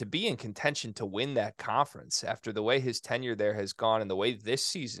to be in contention to win that conference after the way his tenure there has gone and the way this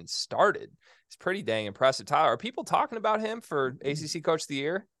season started, it's pretty dang impressive. Tyler, are people talking about him for ACC Coach of the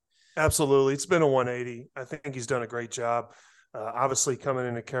Year? Absolutely. It's been a 180. I think he's done a great job. Obviously coming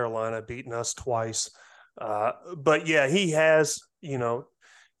into Carolina, beating us twice. But yeah, he has,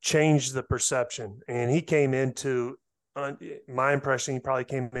 changed the perception. And he came into my impression, he probably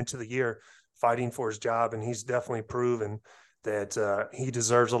came into the year fighting for his job, and he's definitely proven that he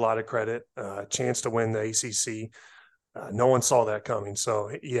deserves a lot of credit, a chance to win the ACC. No one saw that coming.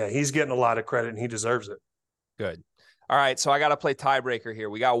 So, yeah, he's getting a lot of credit, and he deserves it. Good. All right, so I got to play tiebreaker here.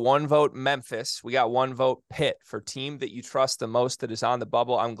 We got 1 vote Memphis. We got 1 vote Pitt for team that you trust the most that is on the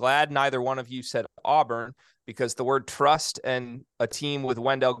bubble. I'm glad neither one of you said Auburn, because the word trust and a team with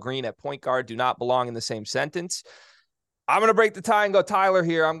Wendell Green at point guard do not belong in the same sentence. I'm going to break the tie and go Tyler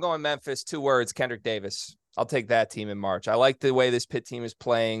here. I'm going Memphis, 2 words, Kendrick Davis. I'll take that team in March. I like the way this Pitt team is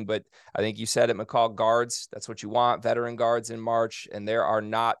playing, but I think you said it, McCall, guards. That's what you want, veteran guards in March, and there are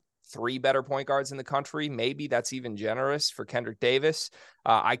not 3 better point guards in the country. Maybe that's even generous for Kendrick Davis.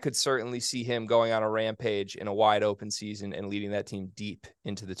 I could certainly see him going on a rampage in a wide open season and leading that team deep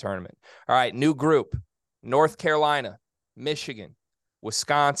into the tournament. All right, new group, North Carolina, Michigan,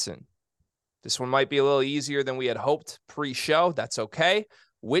 Wisconsin. This one might be a little easier than we had hoped pre-show. That's okay.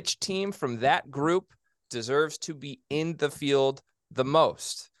 Which team from that group deserves to be in the field the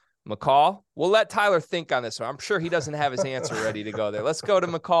most? McCall, we'll let Tyler think on this one. I'm sure he doesn't have his answer ready to go there. Let's go to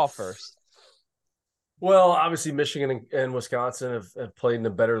McCall first. Well, obviously Michigan and Wisconsin have played in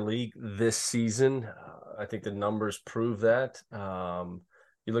a better league this season. I think the numbers prove that.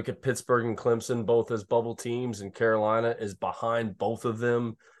 You look at Pittsburgh and Clemson, both as bubble teams, and Carolina is behind both of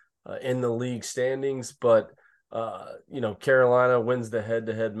them in the league standings. But, Carolina wins the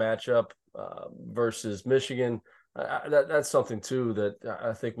head-to-head matchup versus Michigan. That's something, too, that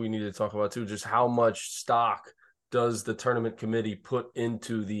I think we need to talk about, too, just how much stock does the tournament committee put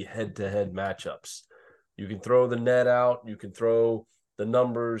into the head-to-head matchups. You can throw the net out. You can throw the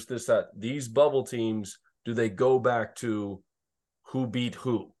numbers, this, that. These bubble teams, do they go back to who beat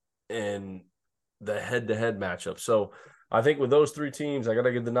who in the head-to-head matchup? So I think with those 3 teams, I got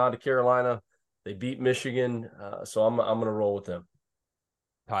to give the nod to Carolina. They beat Michigan, so I'm going to roll with them.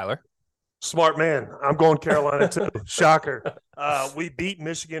 Tyler? Smart man. I'm going Carolina too. Shocker. We beat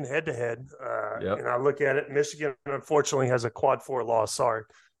Michigan head-to-head, and I look at it. Michigan, unfortunately, has a quad 4 loss. Sorry,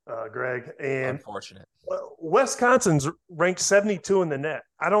 Greg. And unfortunate. Wisconsin's ranked 72 in the net.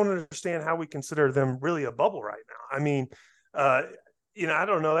 I don't understand how we consider them really a bubble right now. I mean, I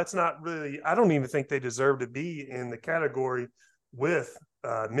don't know. That's not really – I don't even think they deserve to be in the category with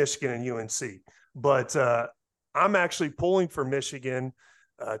Michigan and UNC. But I'm actually pulling for Michigan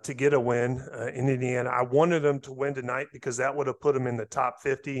to get a win in Indiana. I wanted them to win tonight because that would have put them in the top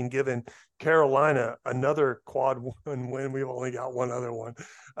 50 and given Carolina another quad 1 win. We've only got one other one,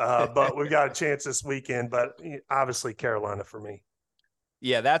 but we've got a chance this weekend. But obviously Carolina for me.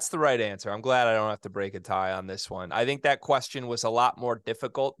 Yeah, that's the right answer. I'm glad I don't have to break a tie on this one. I think that question was a lot more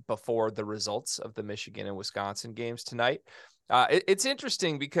difficult before the results of the Michigan and Wisconsin games tonight. It's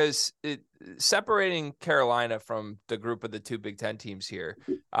interesting because separating Carolina from the group of the 2 Big Ten teams here,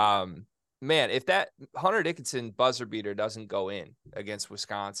 man, if that Hunter Dickinson buzzer beater doesn't go in against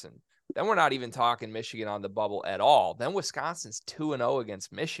Wisconsin, then we're not even talking Michigan on the bubble at all. Then Wisconsin's 2-0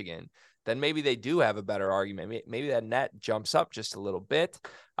 against Michigan. Then maybe they do have a better argument. Maybe that net jumps up just a little bit.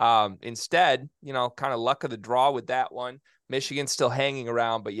 Instead, kind of luck of the draw with that one. Michigan's still hanging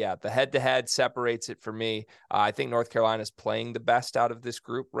around, but yeah, the head-to-head separates it for me. I think North Carolina's playing the best out of this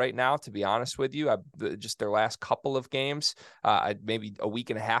group right now, to be honest with you. Just their last couple of games, maybe a week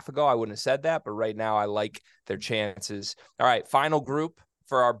and a half ago, I wouldn't have said that, but right now I like their chances. All right, final group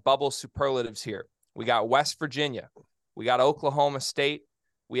for our bubble superlatives here. We got West Virginia. We got Oklahoma State.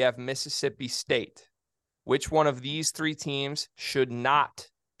 We have Mississippi State. Which one of these 3 teams should not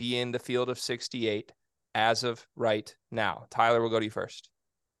be in the field of 68 as of right now? Tyler, we'll go to you first.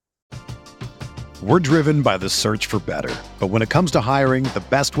 We're driven by the search for better. But when it comes to hiring, the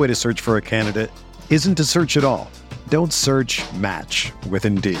best way to search for a candidate isn't to search at all. Don't search, match with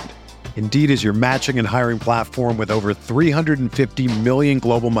Indeed. Indeed is your matching and hiring platform with over 350 million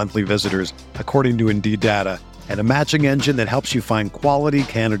global monthly visitors, according to Indeed data, and a matching engine that helps you find quality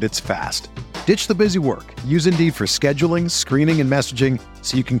candidates fast. Ditch the busy work. Use Indeed for scheduling, screening, and messaging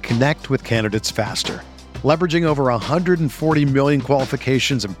so you can connect with candidates faster. Leveraging over 140 million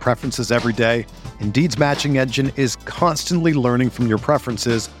qualifications and preferences every day, Indeed's matching engine is constantly learning from your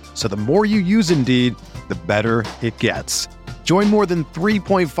preferences, so the more you use Indeed, the better it gets. Join more than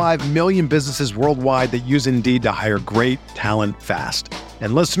 3.5 million businesses worldwide that use Indeed to hire great talent fast.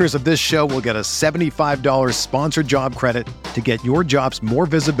 And listeners of this show will get a $75 sponsored job credit to get your jobs more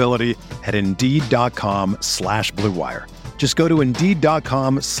visibility at Indeed.com/Blue Wire. Just go to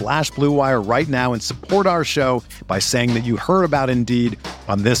Indeed.com/Blue Wire right now and support our show by saying that you heard about Indeed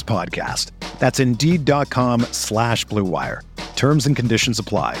on this podcast. That's Indeed.com/Blue Wire. Terms and conditions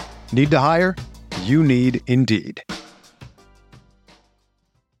apply. Need to hire? You need Indeed.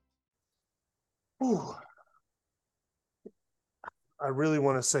 Ooh. I really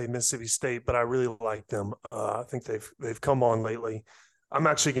want to say Mississippi State, but I really like them. I think they've come on lately. I'm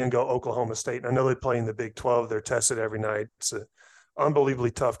actually going to go Oklahoma State. I know they play in the Big 12. They're tested every night. It's an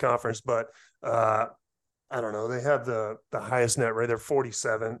unbelievably tough conference, but I don't know. They have the highest net rate. They're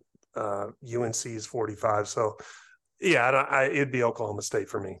 47. UNC is 45. So, yeah, it'd be Oklahoma State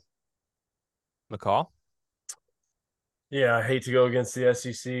for me. McCall? Yeah, I hate to go against the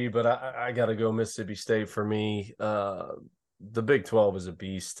SEC, but I got to go Mississippi State for me. The Big 12 is a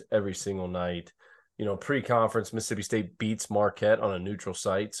beast every single night. You know, pre-conference, Mississippi State beats Marquette on a neutral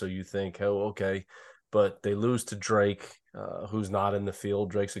site, so you think, oh, okay. But they lose to Drake, who's not in the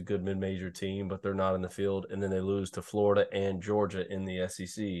field. Drake's a good mid-major team, but they're not in the field. And then they lose to Florida and Georgia in the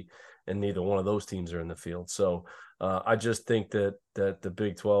SEC, and neither one of those teams are in the field. So I just think that the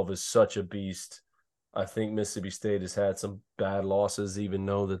Big 12 is such a beast. I think Mississippi State has had some bad losses, even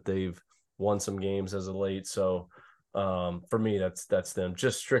though that they've won some games as of late. So for me, that's them,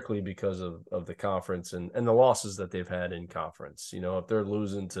 just strictly because of the conference and the losses that they've had in conference. You know, if they're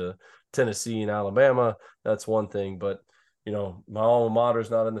losing to Tennessee and Alabama, that's one thing. But, you know, my alma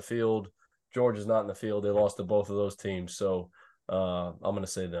mater's not in the field. Georgia's not in the field. They lost to both of those teams. So I'm going to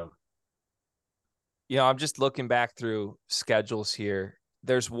say them. You know, I'm just looking back through schedules here.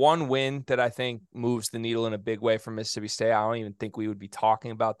 There's one win that I think moves the needle in a big way for Mississippi State. I don't even think we would be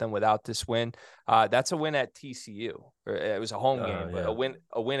talking about them without this win. That's a win at TCU. It was a home game, but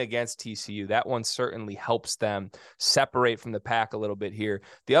a win against TCU. That one certainly helps them separate from the pack a little bit here.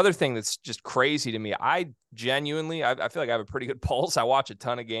 The other thing that's just crazy to me, I feel like I have a pretty good pulse. I watch a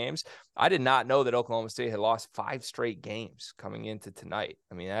ton of games. I did not know that Oklahoma State had lost 5 straight games coming into tonight.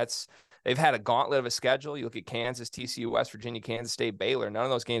 I mean, they've had a gauntlet of a schedule. You look at Kansas, TCU, West Virginia, Kansas State, Baylor. None of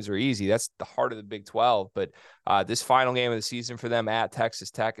those games are easy. That's the heart of the Big 12. But this final game of the season for them at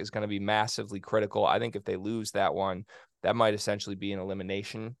Texas Tech is going to be massively critical. I think if they lose that one, that might essentially be an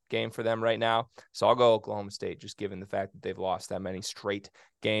elimination game for them right now. So I'll go Oklahoma State, just given the fact that they've lost that many straight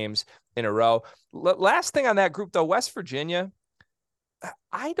games in a row. Last thing on that group, though, West Virginia,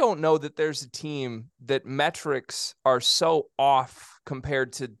 I don't know that there's a team that metrics are so off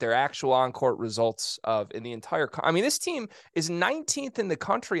compared to their actual on-court results of in the entire. I mean, this team is 19th in the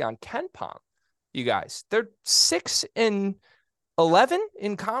country on KenPom. You guys, they're 6-11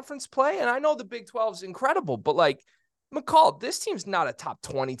 in conference play, and I know the Big 12 is incredible, but like McCall, this team's not a top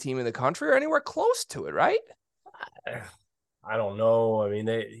 20 team in the country or anywhere close to it, right? I don't know. I mean,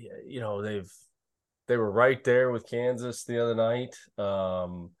 they were right there with Kansas the other night.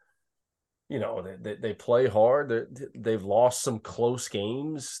 You know, they play hard. They've lost some close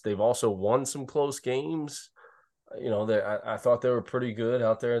games. They've also won some close games. You know, I thought they were pretty good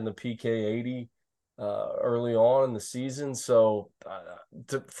out there in the PK 80 early on in the season. So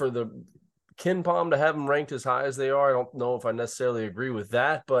for the KenPom to have them ranked as high as they are, I don't know if I necessarily agree with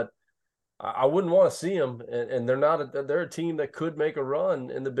that, but I wouldn't want to see them, and they're a team that could make a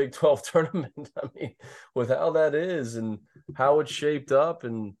run in the Big 12 tournament. I mean, with how that is and how it's shaped up,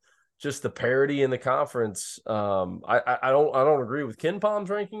 and just the parity in the conference. I don't agree with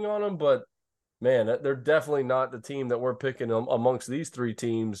KenPom's ranking on them, but man, they're definitely not the team that we're picking amongst these 3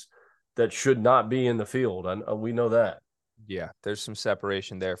 teams that should not be in the field. We know that. Yeah, there's some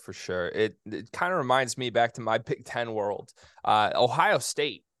separation there for sure. It kind of reminds me back to my Big 10 world. Ohio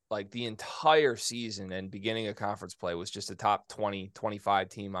State, like the entire season and beginning of conference play, was just a top 20, 25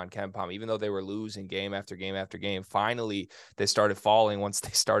 team on KenPom, even though they were losing game after game after game. Finally, they started falling once they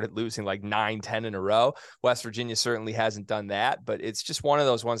started losing like 9-10 in a row. West Virginia certainly hasn't done that, but it's just one of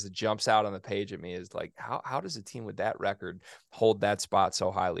those ones that jumps out on the page at me is like, how does a team with that record hold that spot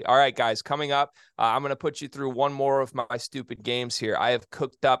so highly? All right, guys, coming up, I'm going to put you through one more of my stupid games here. I have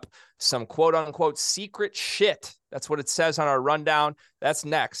cooked up some quote unquote secret shit. That's what it says on our rundown. That's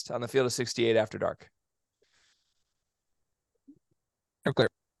next on the Field of 68 After Dark. I'm clear.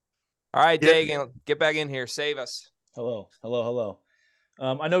 All right, Dagan, get back in here. Save us. Hello. I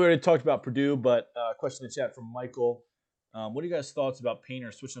know we already talked about Purdue, but question in the chat from Michael. What are you guys' thoughts about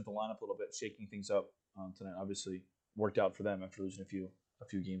Painter switching up the lineup a little bit, shaking things up tonight? Obviously, worked out for them after losing a few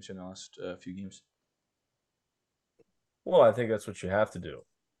games in the last few games. Well, I think that's what you have to do,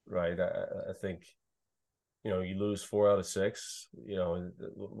 right? I think, you know, you lose 4 out of 6. You know,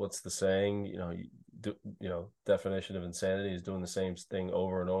 what's the saying? Definition of insanity is doing the same thing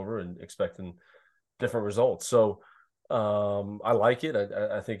over and over and expecting different results. So I like it.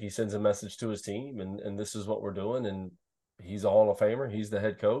 I think he sends a message to his team, and this is what we're doing. And he's a Hall of Famer. He's the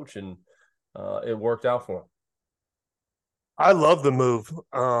head coach, and it worked out for him. I love the move.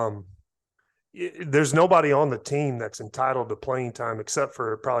 there's nobody on the team that's entitled to playing time except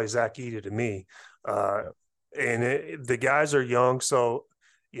for probably Zach Edey to me. The guys are young. So,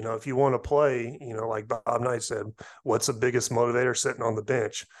 if you want to play, like Bob Knight said, what's the biggest motivator? Sitting on the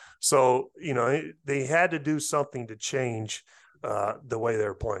bench. So, they had to do something to change the way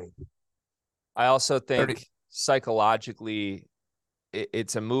they're playing. I also think psychologically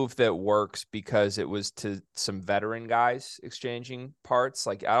it's a move that works because it was to some veteran guys exchanging parts.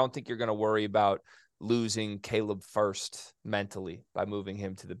 Like, I don't think you're going to worry about losing Caleb First mentally by moving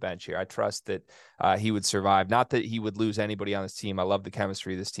him to the bench here. I trust that he would survive. Not that he would lose anybody on this team. I love the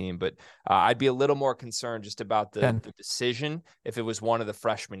chemistry of this team, but I'd be a little more concerned just about the decision if it was one of the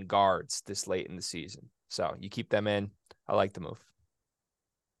freshman guards this late in the season. So you keep them in. I like the move.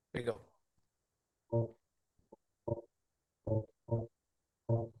 There you go.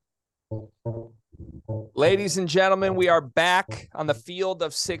 Ladies and gentlemen, we are back on the field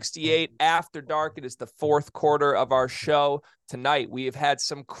of 68 after dark. It is the fourth quarter of our show. Tonight, we have had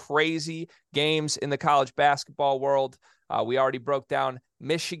some crazy games in the college basketball world. We already broke down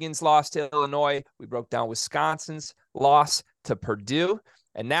Michigan's loss to Illinois. We broke down Wisconsin's loss to Purdue.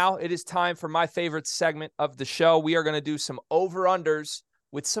 And now it is time for my favorite segment of the show. We are going to do some over-unders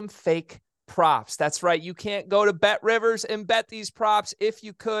with some fake props. That's right. You can't go to Bet Rivers and bet these props. If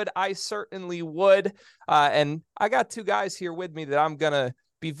you could, I certainly would. And I got two guys here with me that I'm going to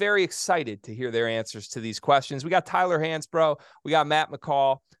be very excited to hear their answers to these questions. We got Tyler Hansbrough. We got Matt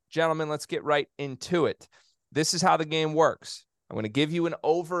McCall. Gentlemen, let's get right into it. This is how the game works. I'm going to give you an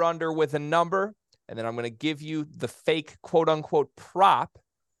over-under with a number, and then I'm going to give you the fake quote-unquote prop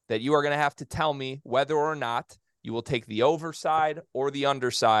that you are going to have to tell me whether or not you will take the overside or the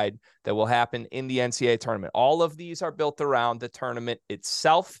underside that will happen in the NCAA tournament. All of these are built around the tournament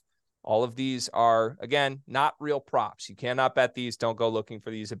itself. All of these are, again, not real props. You cannot bet these. Don't go looking for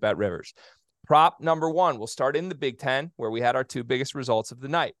these at Bet Rivers. Prop number one, we'll start in the Big Ten, where we had our two biggest results of the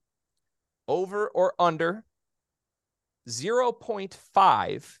night. Over or under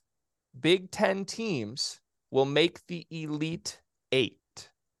 0.5 Big Ten teams will make the Elite Eight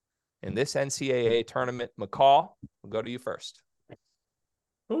in this NCAA tournament. McCall, we'll go to you first.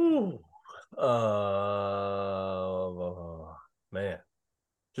 Ooh, man,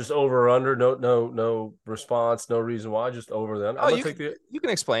 just over or under. No response. No reason why. Just over them. You can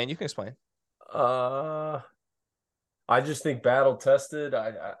explain. You can explain. I just think battle tested.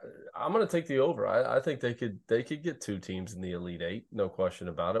 I'm going to take the over. I think they could get two teams in the Elite Eight. No question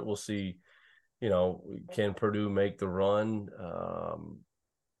about it. We'll see. Can Purdue make the run?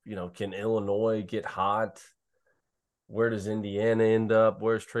 Can Illinois get hot? Where does Indiana end up?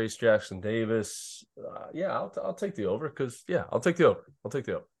 Where's Trace Jackson Davis? I'll take the over because I'll take the over.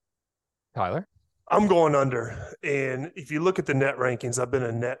 Tyler? I'm going under. And if you look at the net rankings, I've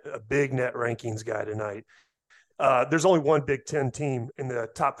been a big net rankings guy tonight. There's only one Big Ten team in the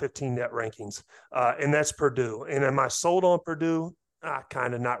top 15 net rankings, and that's Purdue. And am I sold on Purdue?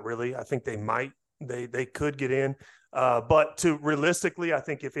 Kind of not really. I think they might. They could get in. But realistically, I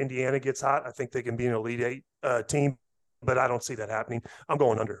think if Indiana gets hot, I think they can be an Elite Eight team. But I don't see that happening. I'm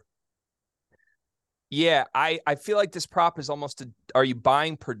going under. Yeah, I feel like this prop is almost are you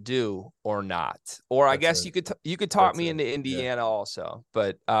buying Purdue or not? Or I guess you could talk me into Indiana also.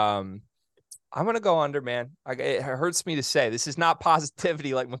 But I'm going to go under, man. It hurts me to say. This is not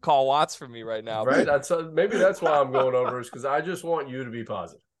positivity like McCall wants from me right now. Right? Maybe that's why I'm going over, is because I just want you to be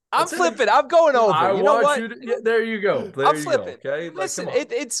positive. I'm flipping. I'm going over. You know what? There you go. I'm flipping. Okay. Listen,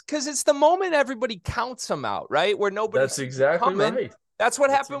 it's because it's the moment everybody counts them out, right? Where nobody. That's exactly right. That's what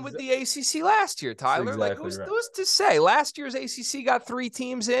happened with the ACC last year, Tyler. Who's to say? Last year's ACC got 3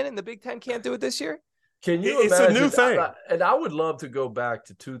 teams in, and the Big Ten can't do it this year. Can you imagine? It's a new thing. And I would love to go back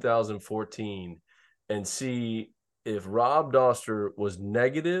to 2014 and see if Rob Doster was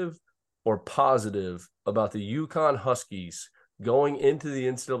negative or positive about the UConn Huskies going into the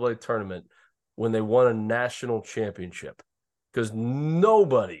NCAA tournament when they won a national championship, because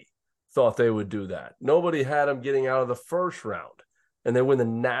nobody thought they would do that. Nobody had them getting out of the first round, and they win the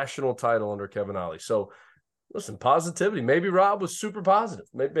national title under Kevin Ollie. So listen, positivity. Maybe Rob was super positive.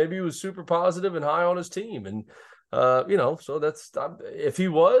 Maybe he was super positive and high on his team. And, so that's, if he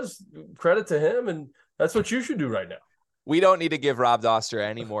was, credit to him. And that's what you should do right now. We don't need to give Rob Doster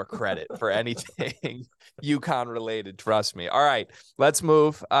any more credit for anything UConn related. Trust me. All right, let's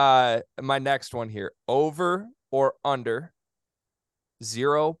move. My next one here, over or under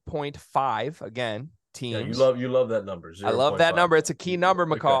 0.5 again. Teams. Yeah, you love that number. 0. I love that number. It's a key number,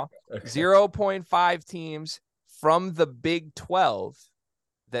 McCall. Okay. 0.5 teams from the Big 12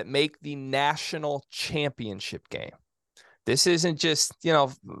 that make the national championship game. This isn't just,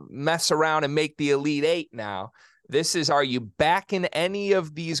 mess around and make the Elite Eight now. This is, are you backing any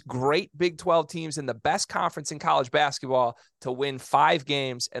of these great Big 12 teams in the best conference in college basketball to win 5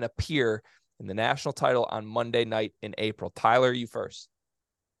 games and appear in the national title on Monday night in April? Tyler, you first.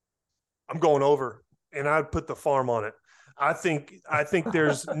 I'm going over, and I'd put the farm on it. I think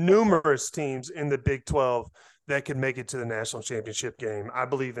there's numerous teams in the Big 12 that can make it to the national championship game. I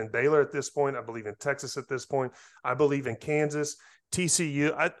believe in Baylor at this point. I believe in Texas at this point. I believe in Kansas,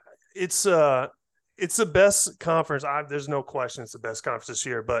 TCU. It's the best conference. There's no question it's the best conference this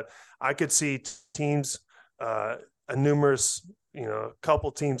year, but I could see teams, a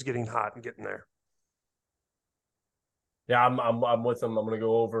couple teams getting hot and getting there. Yeah, I'm with them. I'm going to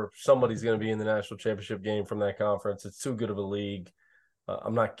go over. Somebody's going to be in the national championship game from that conference. It's too good of a league.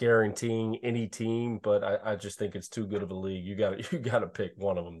 I'm not guaranteeing any team, but I just think it's too good of a league. You got to pick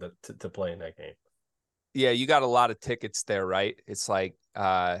one of them to play in that game. Yeah, you got a lot of tickets there, right? It's like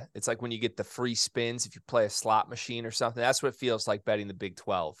when you get the free spins if you play a slot machine or something. That's what it feels like betting the Big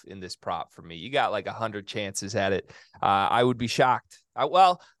 12 in this prop for me. You got like 100 chances at it. I would be shocked.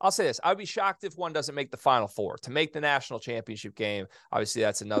 I'll say this. I would be shocked if one doesn't make the Final Four. To make the national championship game, obviously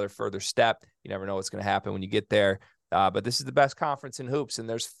that's another further step. You never know what's going to happen when you get there. But this is the best conference in hoops, and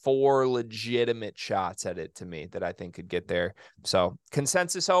there's 4 legitimate shots at it to me that I think could get there. So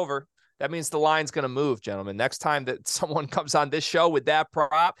consensus over. That means the line's going to move, gentlemen. Next time that someone comes on this show with that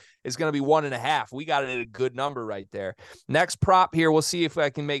prop is going to be 1.5. We got it at a good number right there. Next prop here, we'll see if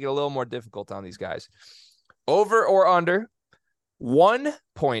I can make it a little more difficult on these guys. Over or under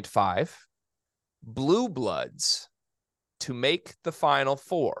 1.5 Blue Bloods to make the Final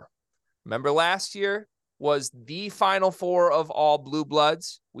Four. Remember last year was the Final Four of all Blue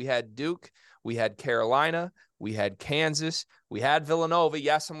Bloods. We had Duke, we had Carolina, we had Kansas, we had Villanova.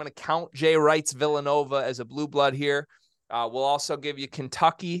 Yes, I'm going to count Jay Wright's Villanova as a blue blood here. We'll also give you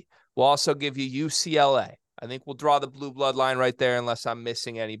Kentucky. We'll also give you UCLA. I think we'll draw the blue blood line right there unless I'm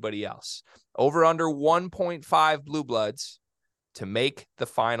missing anybody else. Over under 1.5 blue bloods to make the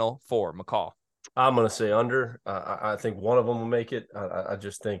Final Four. McCall. I'm going to say under. I think one of them will make it. I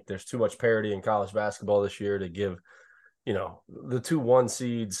just think there's too much parity in college basketball this year to give, the 2 1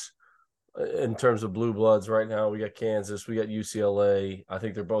 seeds in terms of blue bloods right now. We got Kansas, we got UCLA. I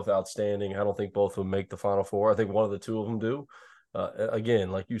think they're both outstanding. I don't think both of them make the Final Four. I think one of the 2 of them do. Again,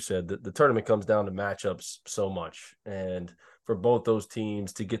 like you said, the tournament comes down to matchups so much. And for both those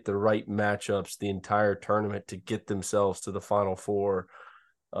teams to get the right matchups the entire tournament to get themselves to the Final Four,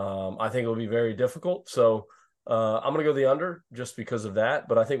 I think it'll be very difficult. So I'm going to go the under just because of that.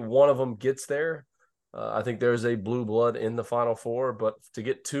 But I think one of them gets there. I think there's a blue blood in the Final Four, but to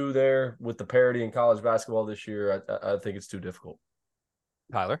get 2 there with the parity in college basketball this year, I think it's too difficult.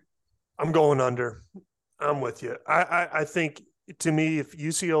 Tyler? I'm going under. I'm with you. I think, to me, if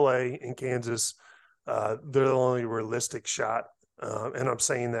UCLA and Kansas, they're the only realistic shot. And I'm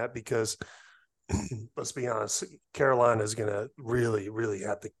saying that because, let's be honest, Carolina is going to really, really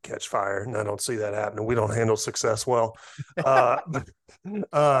have to catch fire, and I don't see that happening. We don't handle success well.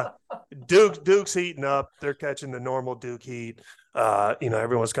 Duke's heating up. They're catching the normal Duke heat.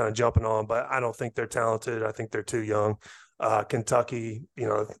 Everyone's kind of jumping on, but I don't think they're talented. I think they're too young. Kentucky,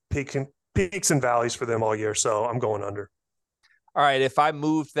 peaks and valleys for them all year, so I'm going under. All right, if I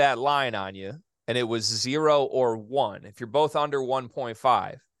moved that line on you and it was 0 or 1, if you're both under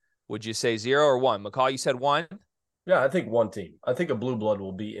 1.5, would you say 0 or 1? McCall, you said 1? Yeah, I think one team. I think a blue blood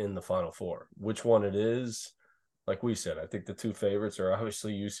will be in the Final Four. Which one it is, like we said, I think the 2 favorites are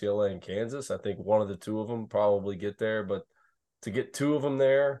obviously UCLA and Kansas. I think one of the 2 of them probably get there, but to get 2 of them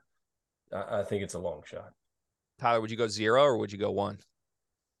there, I think it's a long shot. Tyler, would you go 0 or would you go 1?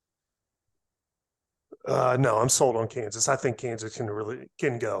 No, I'm sold on Kansas. I think Kansas can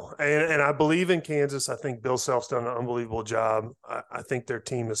go. And I believe in Kansas. I think Bill Self's done an unbelievable job. I think their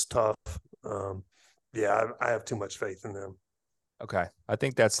team is tough. I have too much faith in them. Okay. I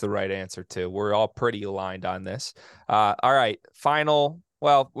think that's the right answer too. We're all pretty aligned on this. All right. Final.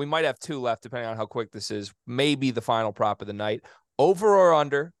 Well, we might have 2 left depending on how quick this is. Maybe the final prop of the night. Over or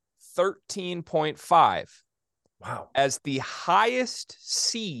under 13.5. Wow. As the highest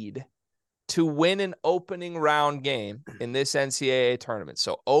seed to win an opening round game in this NCAA tournament.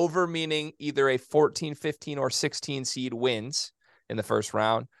 So over meaning either a 14, 15, or 16 seed wins in the first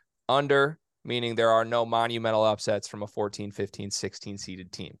round. Under meaning there are no monumental upsets from a 14, 15, 16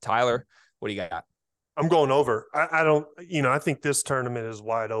 seeded team. Tyler, what do you got? I'm going over. I think this tournament is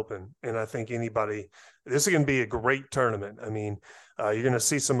wide open. And I think this is going to be a great tournament. I mean, you're going to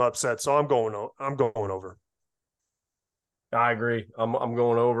see some upsets. So I'm going over. I agree. I'm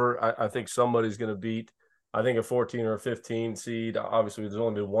going over. I think somebody's going to beat I think a 14 or a 15 seed, obviously there's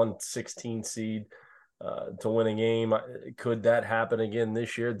only been one 16 seed to win a game. Could that happen again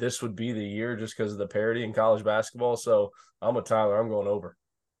this year? This would be the year just because of the parity in college basketball. So I'm with Tyler. I'm going over.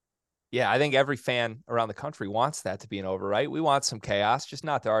 Yeah, I think every fan around the country wants that to be an over, right? We want some chaos, just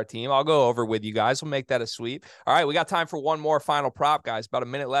not to our team. I'll go over with you guys. We'll make that a sweep. All right, we got time for one more final prop, guys. About a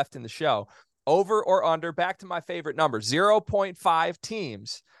minute left in the show. Over or under, back to my favorite number, 0.5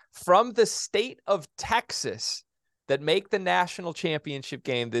 teams from the state of Texas that make the national championship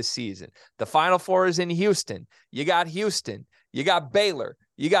game this season. The Final Four is in Houston. You got Houston. You got Baylor.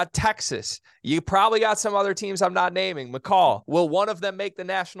 You got Texas. You probably got some other teams I'm not naming. McCall, will one of them make the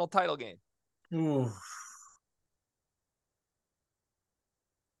national title game? Ooh.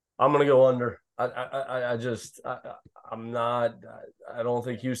 I'm going to go under. I don't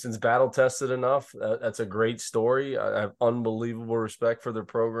think Houston's battle tested enough. That's a great story. I have unbelievable respect for their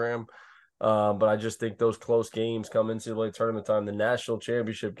program. But I just think those close games come NCAA tournament time, the national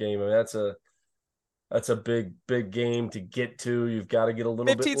championship game. I mean, that's a big game to get to. You've got to get a little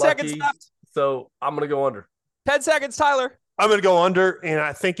 15 bit lucky. seconds left. So I'm going to go under. 10 seconds, Tyler. I'm going to go under, and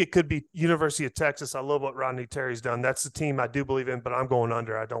I think it could be University of Texas. I love what Rodney Terry's done. That's the team I do believe in, but I'm going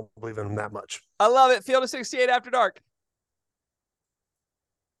under. I don't believe in them that much. I love it. Field of 68 after dark.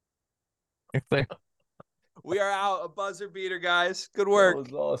 We are out. A buzzer beater, guys. Good work.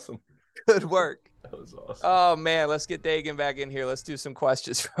 That was awesome. Good work. That was awesome. Oh, man. Let's get Dagan back in here. Let's do some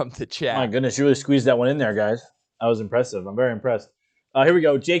questions from the chat. My goodness, you really squeezed that one in there, guys. That was impressive. I'm very impressed. Here we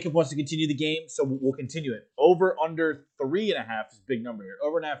go. Jacob wants to continue the game, so we'll continue it. Over under 3.5 is a big number here.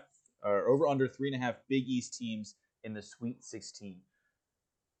 Over under 3.5 Big East teams in the Sweet 16.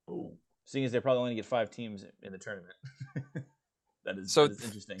 Ooh. Seeing as they probably only get 5 teams in the tournament. that is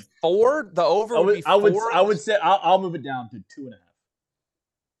interesting. 4? The over would be 4? I would say I'll move it down to 2.5.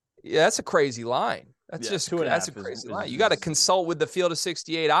 Yeah, that's a crazy line. That's a crazy line. You got to consult with the Field of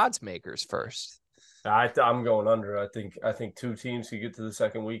 68 odds makers first. I'm going under. I think 2 teams could get to the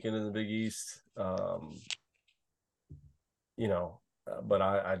second weekend in the Big East. But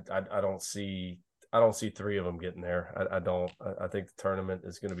I don't see 3 of them getting there. I don't. I think the tournament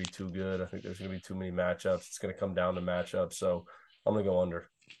is going to be too good. I think there's going to be too many matchups. It's going to come down to matchups. So I'm going to go under.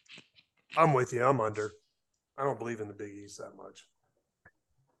 I'm with you. I'm under. I don't believe in the Big East that much.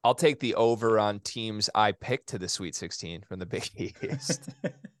 I'll take the over on teams I picked to the Sweet 16 from the Big East.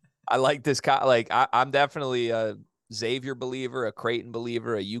 I like this. I'm definitely a Xavier believer, a Creighton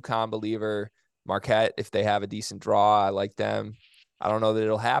believer, a UConn believer. Marquette, if they have a decent draw, I like them. I don't know that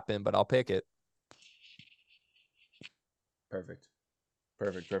it'll happen, but I'll pick it. Perfect.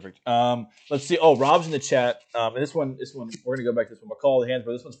 Let's see. Oh, Rob's in the chat. And this one, we're gonna go back to this one. McCall, the hands,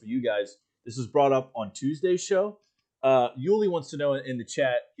 but this one's for you guys. This was brought up on Tuesday's show. Yuli wants to know in the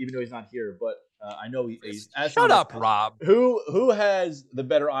chat, even though he's not here, but I know he's asking. Shut up, Rob. Who has the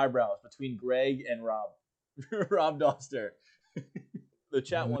better eyebrows between Greg and Rob? Rob Doster. The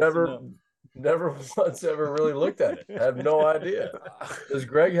chat wants to know. Never once ever really looked at it. I have no idea. Does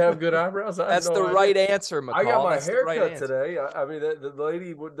Greg have good eyebrows? That's the right answer, McCall. I got my hair cut today. I mean, the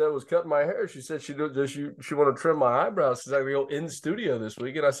lady that was cutting my hair, she said she want to trim my eyebrows because I go in studio this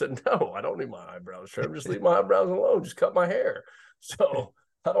week. And I said, no, I don't need my eyebrows trimmed. Just leave my eyebrows alone. Just cut my hair. So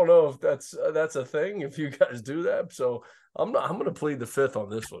I don't know if that's a thing, if you guys do that. So I'm going to plead the fifth on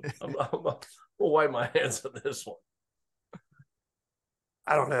this one. We'll wipe my hands on this one.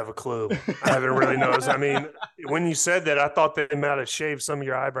 I don't have a clue. I haven't really noticed. I mean, when you said that, I thought they might have shaved some of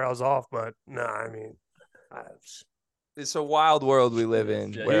your eyebrows off, but no, I mean, it's a wild world we live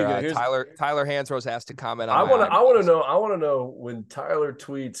in where Tyler Hansrose has to comment on. I want to know when Tyler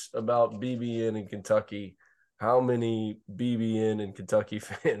tweets about BBN in Kentucky, how many BBN and Kentucky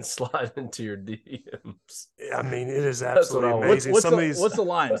fans slide into your DMs? I mean, it is absolutely amazing. What's the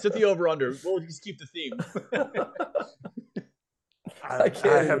line? Set the over under. We'll just keep the theme. I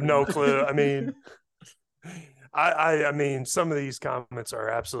have no clue. I mean, I mean, some of these comments are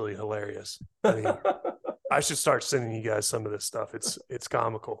absolutely hilarious. I mean, I should start sending you guys some of this stuff. It's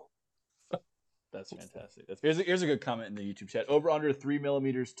comical. That's fantastic. Here's a good comment in the YouTube chat. Over under 3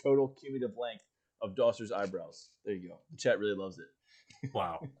 millimeters total cumulative length of Doster's eyebrows. There you go. The chat really loves it.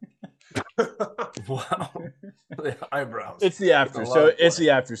 Wow. Wow. The eyebrows. It's the after. So it's the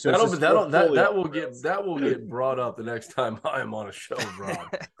after. So that will get brought up the next time I am on a show, Rob.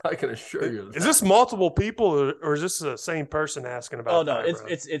 I can assure you. Is this multiple people or is this the same person asking about? Oh no,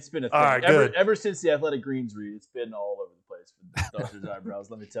 it's been a thing. All right, good. Ever since the Athletic Greens read, it's been all over the place with Doster's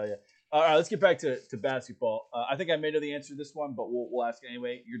eyebrows. Let me tell you. All right, let's get back to basketball. I think I may know the answer to this one, but we'll ask it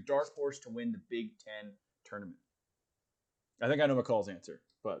anyway. Your dark horse to win the Big Ten tournament. I think I know McCall's answer,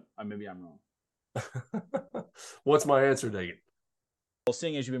 but maybe I'm wrong. What's my answer, Dagan? Well,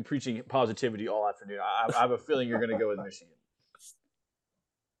 seeing as you've been preaching positivity all afternoon, I have a feeling you're going to go with Michigan.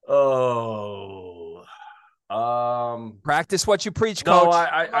 Oh, Practice what you preach, no,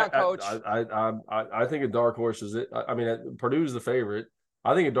 Coach. I think a dark horse is it. I mean, Purdue's the favorite.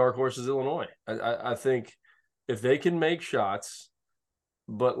 I think a dark horse is Illinois. I think if they can make shots,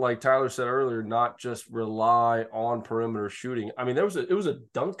 but like Tyler said earlier, not just rely on perimeter shooting. I mean, it was a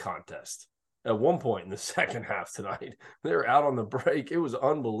dunk contest at one point in the second half tonight. They were out on the break. It was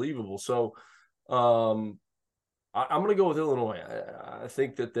unbelievable. So I'm going to go with Illinois. I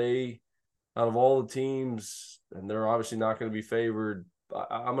think that they, out of all the teams, and they're obviously not going to be favored,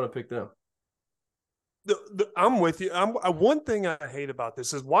 I'm going to pick them. I'm with you. One thing I hate about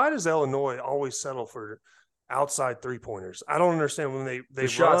this is, why does Illinois always settle for outside three-pointers? I don't understand when they the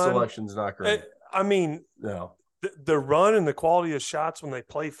shot selection's not great. I mean, no. The run and the quality of shots when they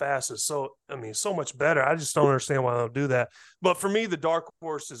play fast is so much better. I just don't understand why they don't do that. But for me, the dark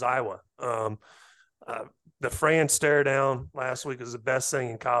horse is Iowa. The Fran stare down last week is the best thing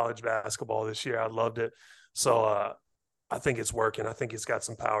in college basketball this year. I loved it. So I think it's working. I think it's got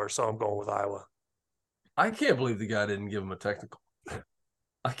some power. So I'm going with Iowa. I can't believe the guy didn't give him a technical.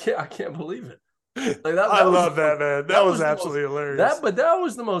 I can't believe it. Like I love that, man. That was absolutely hilarious. But that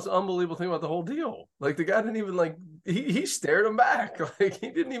was the most unbelievable thing about the whole deal. Like, the guy didn't even he stared him back. Like, he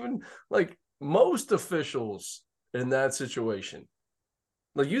didn't even, like, most officials in that situation.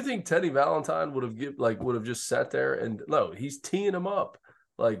 Like, you think Teddy Valentine would have just sat there and no, he's teeing him up.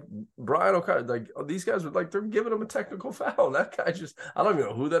 Like, Brian O'Connor, like, these guys were like, they're giving him a technical foul. That guy I don't even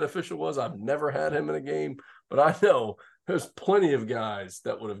know who that official was. I've never had him in a game, but I know there's plenty of guys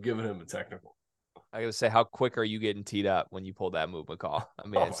that would have given him a technical. I got to say, how quick are you getting teed up when you pull that move, McCall? I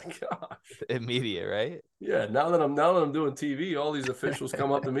mean, it's my gosh, immediate, right? Yeah. Now that I'm doing TV, all these officials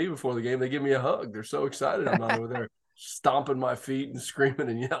come up to me before the game. They give me a hug. They're so excited. I'm not over there stomping my feet and screaming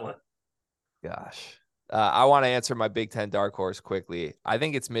and yelling. Gosh, I want to answer my Big Ten dark horse quickly. I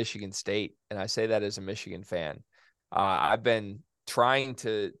think it's Michigan State, and I say that as a Michigan fan. I've been trying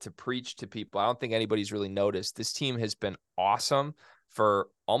to preach to people. I don't think anybody's really noticed. This team has been awesome for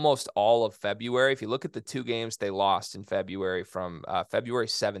almost all of February. If you look at the 2 games they lost in February from February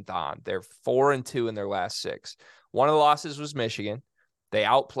 7th on, they're 4-2 in their last 6. One of the losses was Michigan. They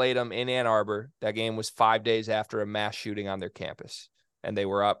outplayed them in Ann Arbor. That game was 5 days after a mass shooting on their campus, and they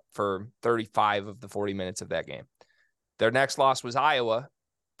were up for 35 of the 40 minutes of that game. Their next loss was Iowa.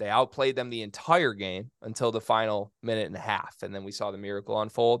 They outplayed them the entire game until the final minute and a half, and then we saw the miracle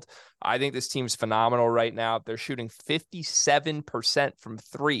unfold. I think this team's phenomenal right now. They're shooting 57% from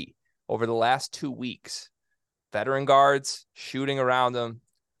 3 over the last 2 weeks. Veteran guards shooting around them.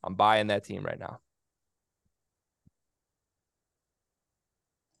 I'm buying that team right now.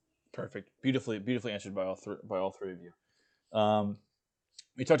 Perfect. Beautifully answered by all three of you.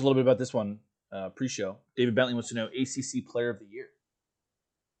 We talked a little bit about this one pre-show. David Bentley wants to know ACC Player of the Year.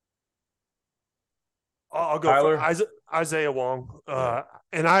 I'll go for Isaiah Wong.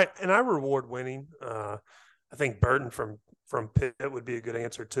 And I reward winning. I think Burton from Pitt would be a good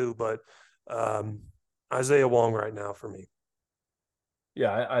answer too, but Isaiah Wong right now for me.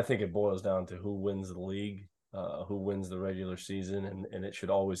 Yeah, I think it boils down to who wins the league, who wins the regular season, and it should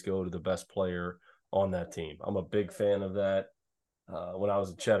always go to the best player on that team. I'm a big fan of that. When I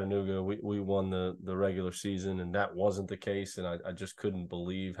was at Chattanooga, we won the regular season, and that wasn't the case, and I just couldn't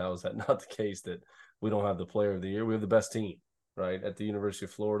believe how is that not the case that we don't have the player of the year. We have the best team, right? At the University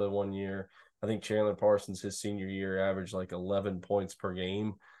of Florida one year, I think Chandler Parsons, his senior year, averaged like 11 points per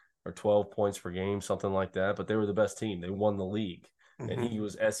game or 12 points per game, something like that. But they were the best team. They won the league, and he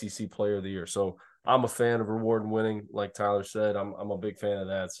was SEC player of the year. So I'm a fan of reward and winning. Like Tyler said, I'm a big fan of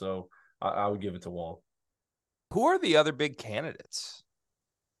that. So I would give it to Wong. Who are the other big candidates?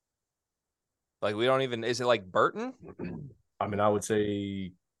 Like, we don't even – is it like Burton? I mean, I would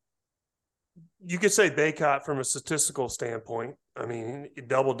say – you could say Baycott from a statistical standpoint. I mean,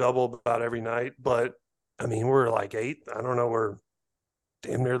 double about every night, but I mean, we're like 8th. I don't know. We're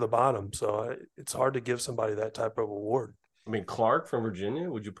damn near the bottom. So it's hard to give somebody that type of award. I mean, Clark from Virginia,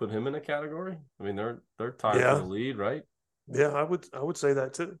 would you put him in a category? I mean, they're tied for the lead, right? Yeah, I would say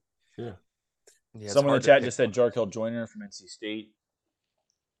that too. Yeah. Someone in the chat just said Jarkel Joyner from NC State.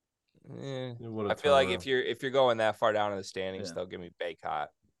 I feel like if you're going that far down in the standings, they'll give me Baycott.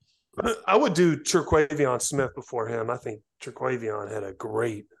 I would do Terquavion Smith before him. I think Terquavion had a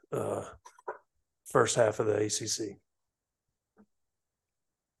great first half of the ACC.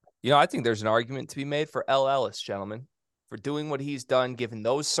 You know, I think there's an argument to be made for L. Ellis, gentlemen. for doing what he's done, given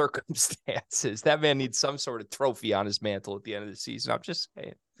those circumstances. That man needs some sort of trophy on his mantle at the end of the season. I'm just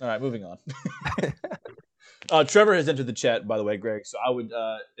saying. All right, moving on. Trevor has entered the chat, by the way, Greg. So I would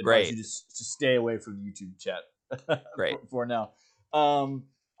advise you to stay away from the YouTube chat for now.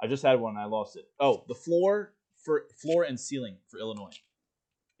 I just had one. I lost it. Oh, the floor and ceiling for Illinois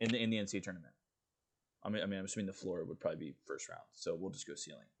in the NCAA tournament. I'm assuming the floor would probably be first round. So we'll just go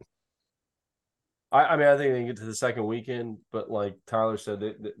ceiling. I think they can get to the second weekend, but like Tyler said,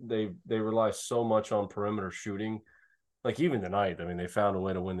 they rely so much on perimeter shooting. Like even tonight, I mean, they found a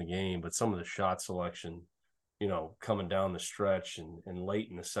way to win the game, but some of the shot selection, coming down the stretch and late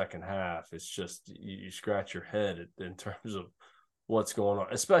in the second half, it's just you scratch your head in terms of what's going on,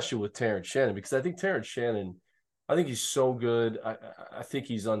 especially with Terrence Shannon, because I think Terrence Shannon, I think he's so good. I think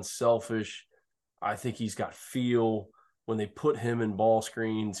he's unselfish. I think he's got feel. When they put him in ball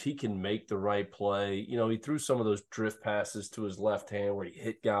screens, he can make the right play. He threw some of those drift passes to his left hand where he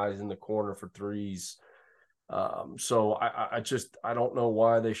hit guys in the corner for threes. So I don't know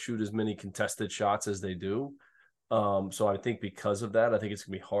why they shoot as many contested shots as they do. So I think because of that, I think it's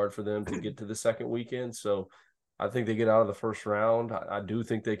going to be hard for them to get to the second weekend. So I think they get out of the first round. I do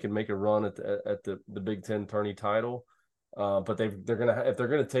think they can make a run at the Big Ten tourney title. But if they're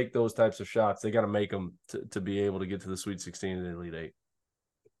gonna take those types of shots, they got to make them to be able to get to the Sweet 16 and the Elite Eight.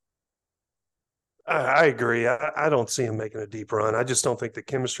 I agree. I don't see him making a deep run. I just don't think the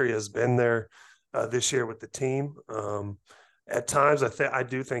chemistry has been there this year with the team. At times, I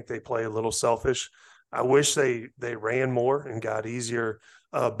do think they play a little selfish. I wish they ran more and got easier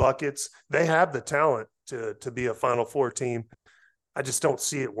buckets. They have the talent to be a Final Four team. I just don't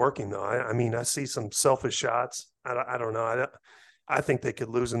see it working, though. I see some selfish shots. I don't know. I think they could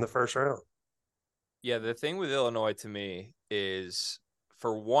lose in the first round. Yeah, the thing with Illinois to me is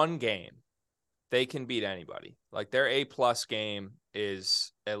for one game, they can beat anybody. Like their A-plus game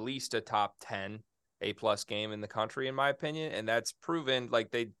is at least a top 10 A-plus game in the country, in my opinion. And that's proven.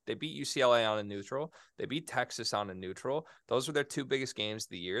 Like they beat UCLA on a neutral. They beat Texas on a neutral. Those were their two biggest games of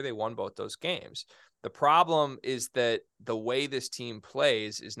the year. They won both those games. The problem is that the way this team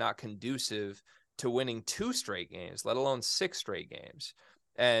plays is not conducive to winning 2 straight games, let alone 6 straight games.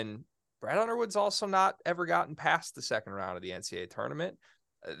 And Brad Underwood's also not ever gotten past the second round of the NCAA tournament.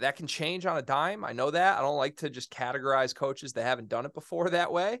 That can change on a dime. I know that. I don't like to just categorize coaches that haven't done it before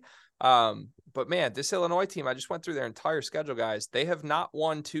that way. But man, this Illinois team, I just went through their entire schedule, guys. They have not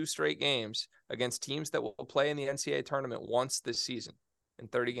won 2 straight games against teams that will play in the NCAA tournament once this season in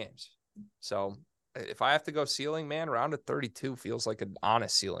 30 games. So if I have to go ceiling, man, round of 32 feels like an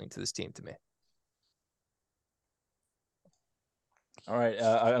honest ceiling to this team to me. All right,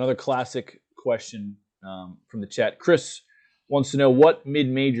 another classic question from the chat. Chris wants to know, what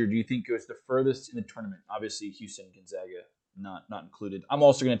mid-major do you think goes the furthest in the tournament? Obviously, Houston, Gonzaga, not included. I'm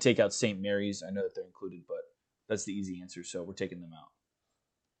also going to take out St. Mary's. I know that they're included, but that's the easy answer, so we're taking them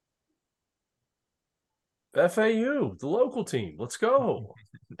out. FAU, the local team. Let's go.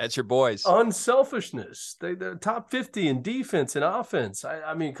 That's your boys. Unselfishness. They're top 50 in defense and offense.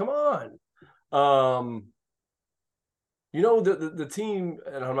 I mean, come on. The team,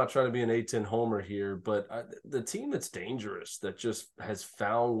 and I'm not trying to be an A-10 homer here, but the team that's dangerous, that just has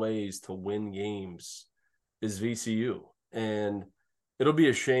found ways to win games, is VCU. And it'll be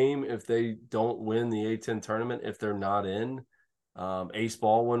a shame if they don't win the A-10 tournament if they're not in. Ace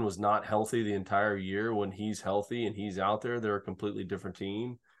Baldwin was not healthy the entire year. When he's healthy and he's out there, they're a completely different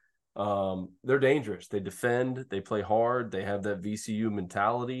team. They're dangerous. They defend. They play hard. They have that VCU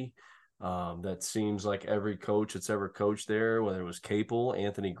mentality. That seems like every coach that's ever coached there, whether it was Capel,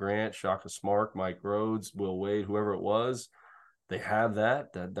 Anthony Grant, Shaka Smart, Mike Rhodes, Will Wade, whoever it was, they have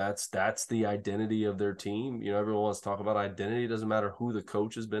that's the identity of their team. Everyone wants to talk about identity. It doesn't matter who the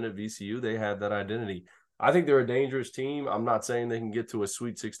coach has been at VCU. They have that identity. I think they're a dangerous team. I'm not saying they can get to a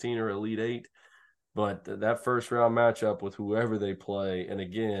Sweet 16 or Elite 8, but that first round matchup with whoever they play, and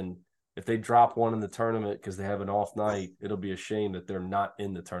again, if they drop one in the tournament because they have an off night, it'll be a shame that they're not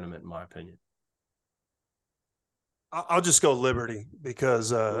in the tournament, in my opinion. I'll just go Liberty because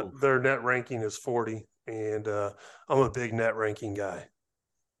their net ranking is 40, and I'm a big net ranking guy.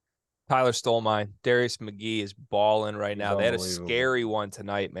 Tyler stole mine. Darius McGee is balling right now. They had a scary one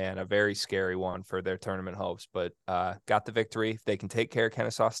tonight, man, a very scary one for their tournament hopes, but got the victory. If they can take care of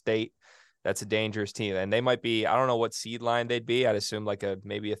Kennesaw State, that's a dangerous team. And they might be, I don't know what seed line they'd be. I'd assume like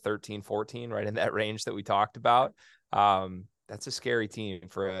maybe a 13, 14, right in that range that we talked about. That's a scary team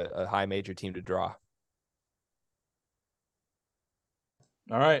for a high major team to draw.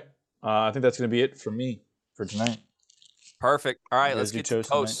 All right. I think that's going to be it for me for tonight. Perfect. All right, let's get to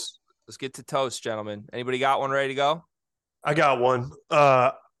toast. Let's get to toast, gentlemen. Anybody got one ready to go? I got one.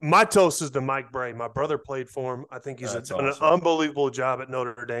 My toast is to Mike Bray. My brother played for him. I think he's done an unbelievable job at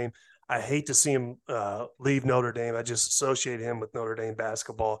Notre Dame. I hate to see him leave Notre Dame. I just associate him with Notre Dame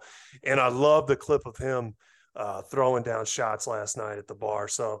basketball. And I love the clip of him throwing down shots last night at the bar.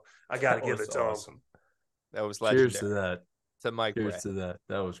 So I got to give it to him. That was legendary. Cheers to that. To Mike Bray. Cheers to that.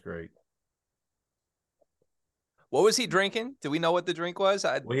 That was great. What was he drinking? Do we know what the drink was?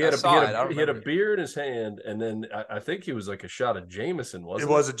 He had a beer in his hand, and then I think he was like a shot of Jameson, wasn't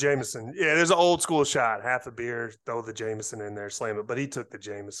it? It was a Jameson. Yeah, there's an old school shot. Half a beer, throw the Jameson in there, slam it. But he took the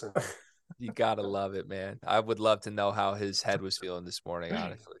Jameson. You got to love it, man. I would love to know how his head was feeling this morning,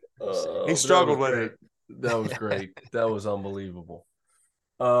 honestly. He struggled with it. That was great. That was unbelievable.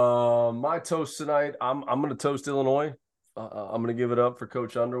 My toast tonight, I'm going to toast Illinois. I'm going to give it up for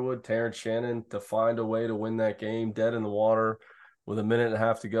Coach Underwood, Terrence Shannon, to find a way to win that game dead in the water with a minute and a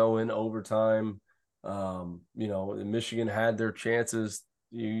half to go in overtime. Michigan had their chances.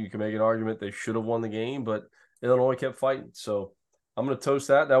 You can make an argument they should have won the game, but Illinois kept fighting. So I'm going to toast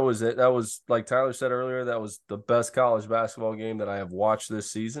that. That was it. That was, like Tyler said earlier, that was the best college basketball game that I have watched this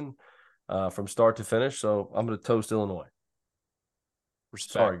season from start to finish. So I'm going to toast Illinois.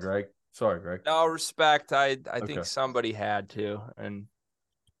 Respect. Sorry, Greg. No, respect. I think somebody had to, and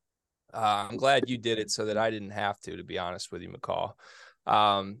I'm glad you did it so that I didn't have to be honest with you, McCall.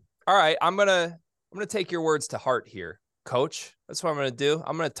 All right, I'm gonna take your words to heart here, Coach. That's what I'm gonna do.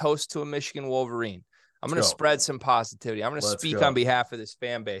 I'm gonna toast to a Michigan Wolverine. I'm gonna spread some positivity. I'm gonna speak on behalf of this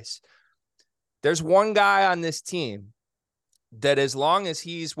fan base. There's one guy on this team that as long as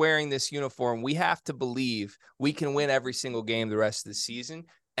he's wearing this uniform, we have to believe we can win every single game the rest of the season.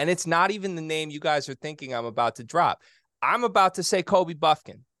 And it's not even the name you guys are thinking I'm about to drop. I'm about to say Kobe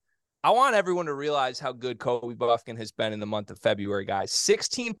Buffkin. I want everyone to realize how good Kobe Buffkin has been in the month of February, guys.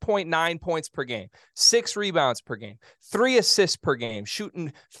 16.9 points per game, 6 rebounds per game, 3 assists per game,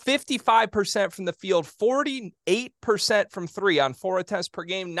 shooting 55% from the field, 48% from 3 on 4 attempts per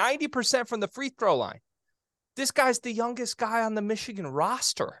game, 90% from the free throw line. This guy's the youngest guy on the Michigan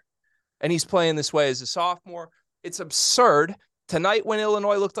roster, and he's playing this way as a sophomore. It's absurd. Tonight, when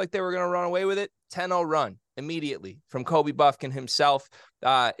Illinois looked like they were going to run away with it, 10-0 run immediately from Kobe Buffkin himself.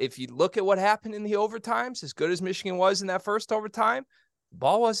 If you look at what happened in the overtimes, as good as Michigan was in that first overtime, the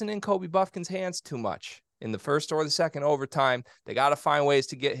ball wasn't in Kobe Buffkin's hands too much in the first or the second overtime. They got to find ways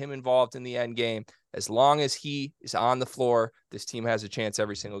to get him involved in the end game. As long as he is on the floor, this team has a chance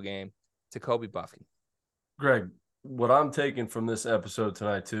every single game. To Kobe Buffkin. Greg, what I'm taking from this episode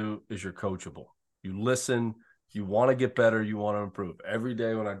tonight, too, is you're coachable. You listen. You want to get better. You want to improve. Every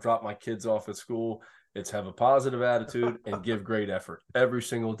day when I drop my kids off at school, it's have a positive attitude and give great effort every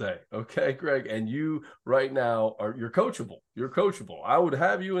single day. Okay, Greg? And you right now you're coachable. You're coachable. I would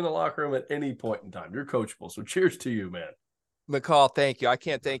have you in the locker room at any point in time. You're coachable. So cheers to you, man. McCall, thank you. I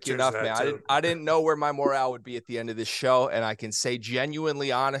can't thank you enough, man. I didn't know where my morale would be at the end of this show. And I can say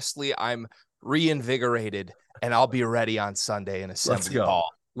genuinely, honestly, I'm reinvigorated and I'll be ready on Sunday in Assembly Hall.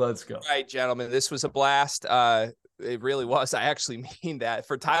 Let's go. All right, gentlemen, this was a blast. It really was. I actually mean that.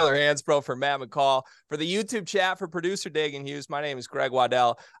 For Tyler Hansbrough, for Matt McCall, for the YouTube chat, for producer Dagan Hughes, my name is Greg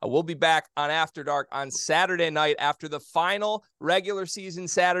Waddell. We'll be back on After Dark on Saturday night after the final regular season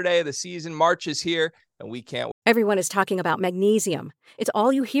Saturday. The season marches here, and we can't wait. Everyone is talking about magnesium. It's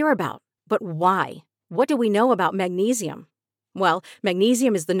all you hear about. But why? What do we know about magnesium? Well,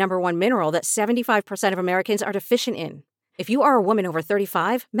 magnesium is the #1 mineral that 75% of Americans are deficient in. If you are a woman over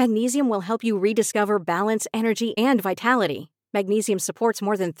 35, magnesium will help you rediscover balance, energy, and vitality. Magnesium supports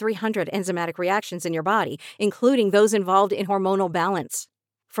more than 300 enzymatic reactions in your body, including those involved in hormonal balance.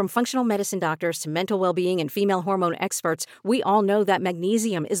 From functional medicine doctors to mental well-being and female hormone experts, we all know that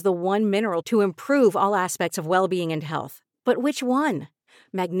magnesium is the one mineral to improve all aspects of well-being and health. But which one?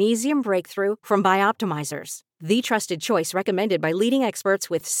 Magnesium Breakthrough from Bioptimizers, the trusted choice recommended by leading experts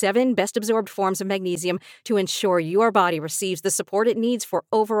with 7 best-absorbed forms of magnesium to ensure your body receives the support it needs for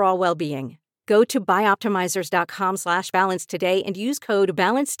overall well-being. Go to bioptimizers.com/balance today and use code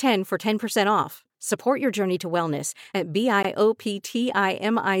BALANCE10 for 10% off. Support your journey to wellness at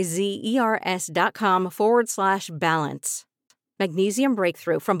bioptimizers.com/balance. Magnesium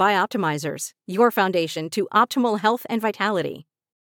Breakthrough from Bioptimizers, your foundation to optimal health and vitality.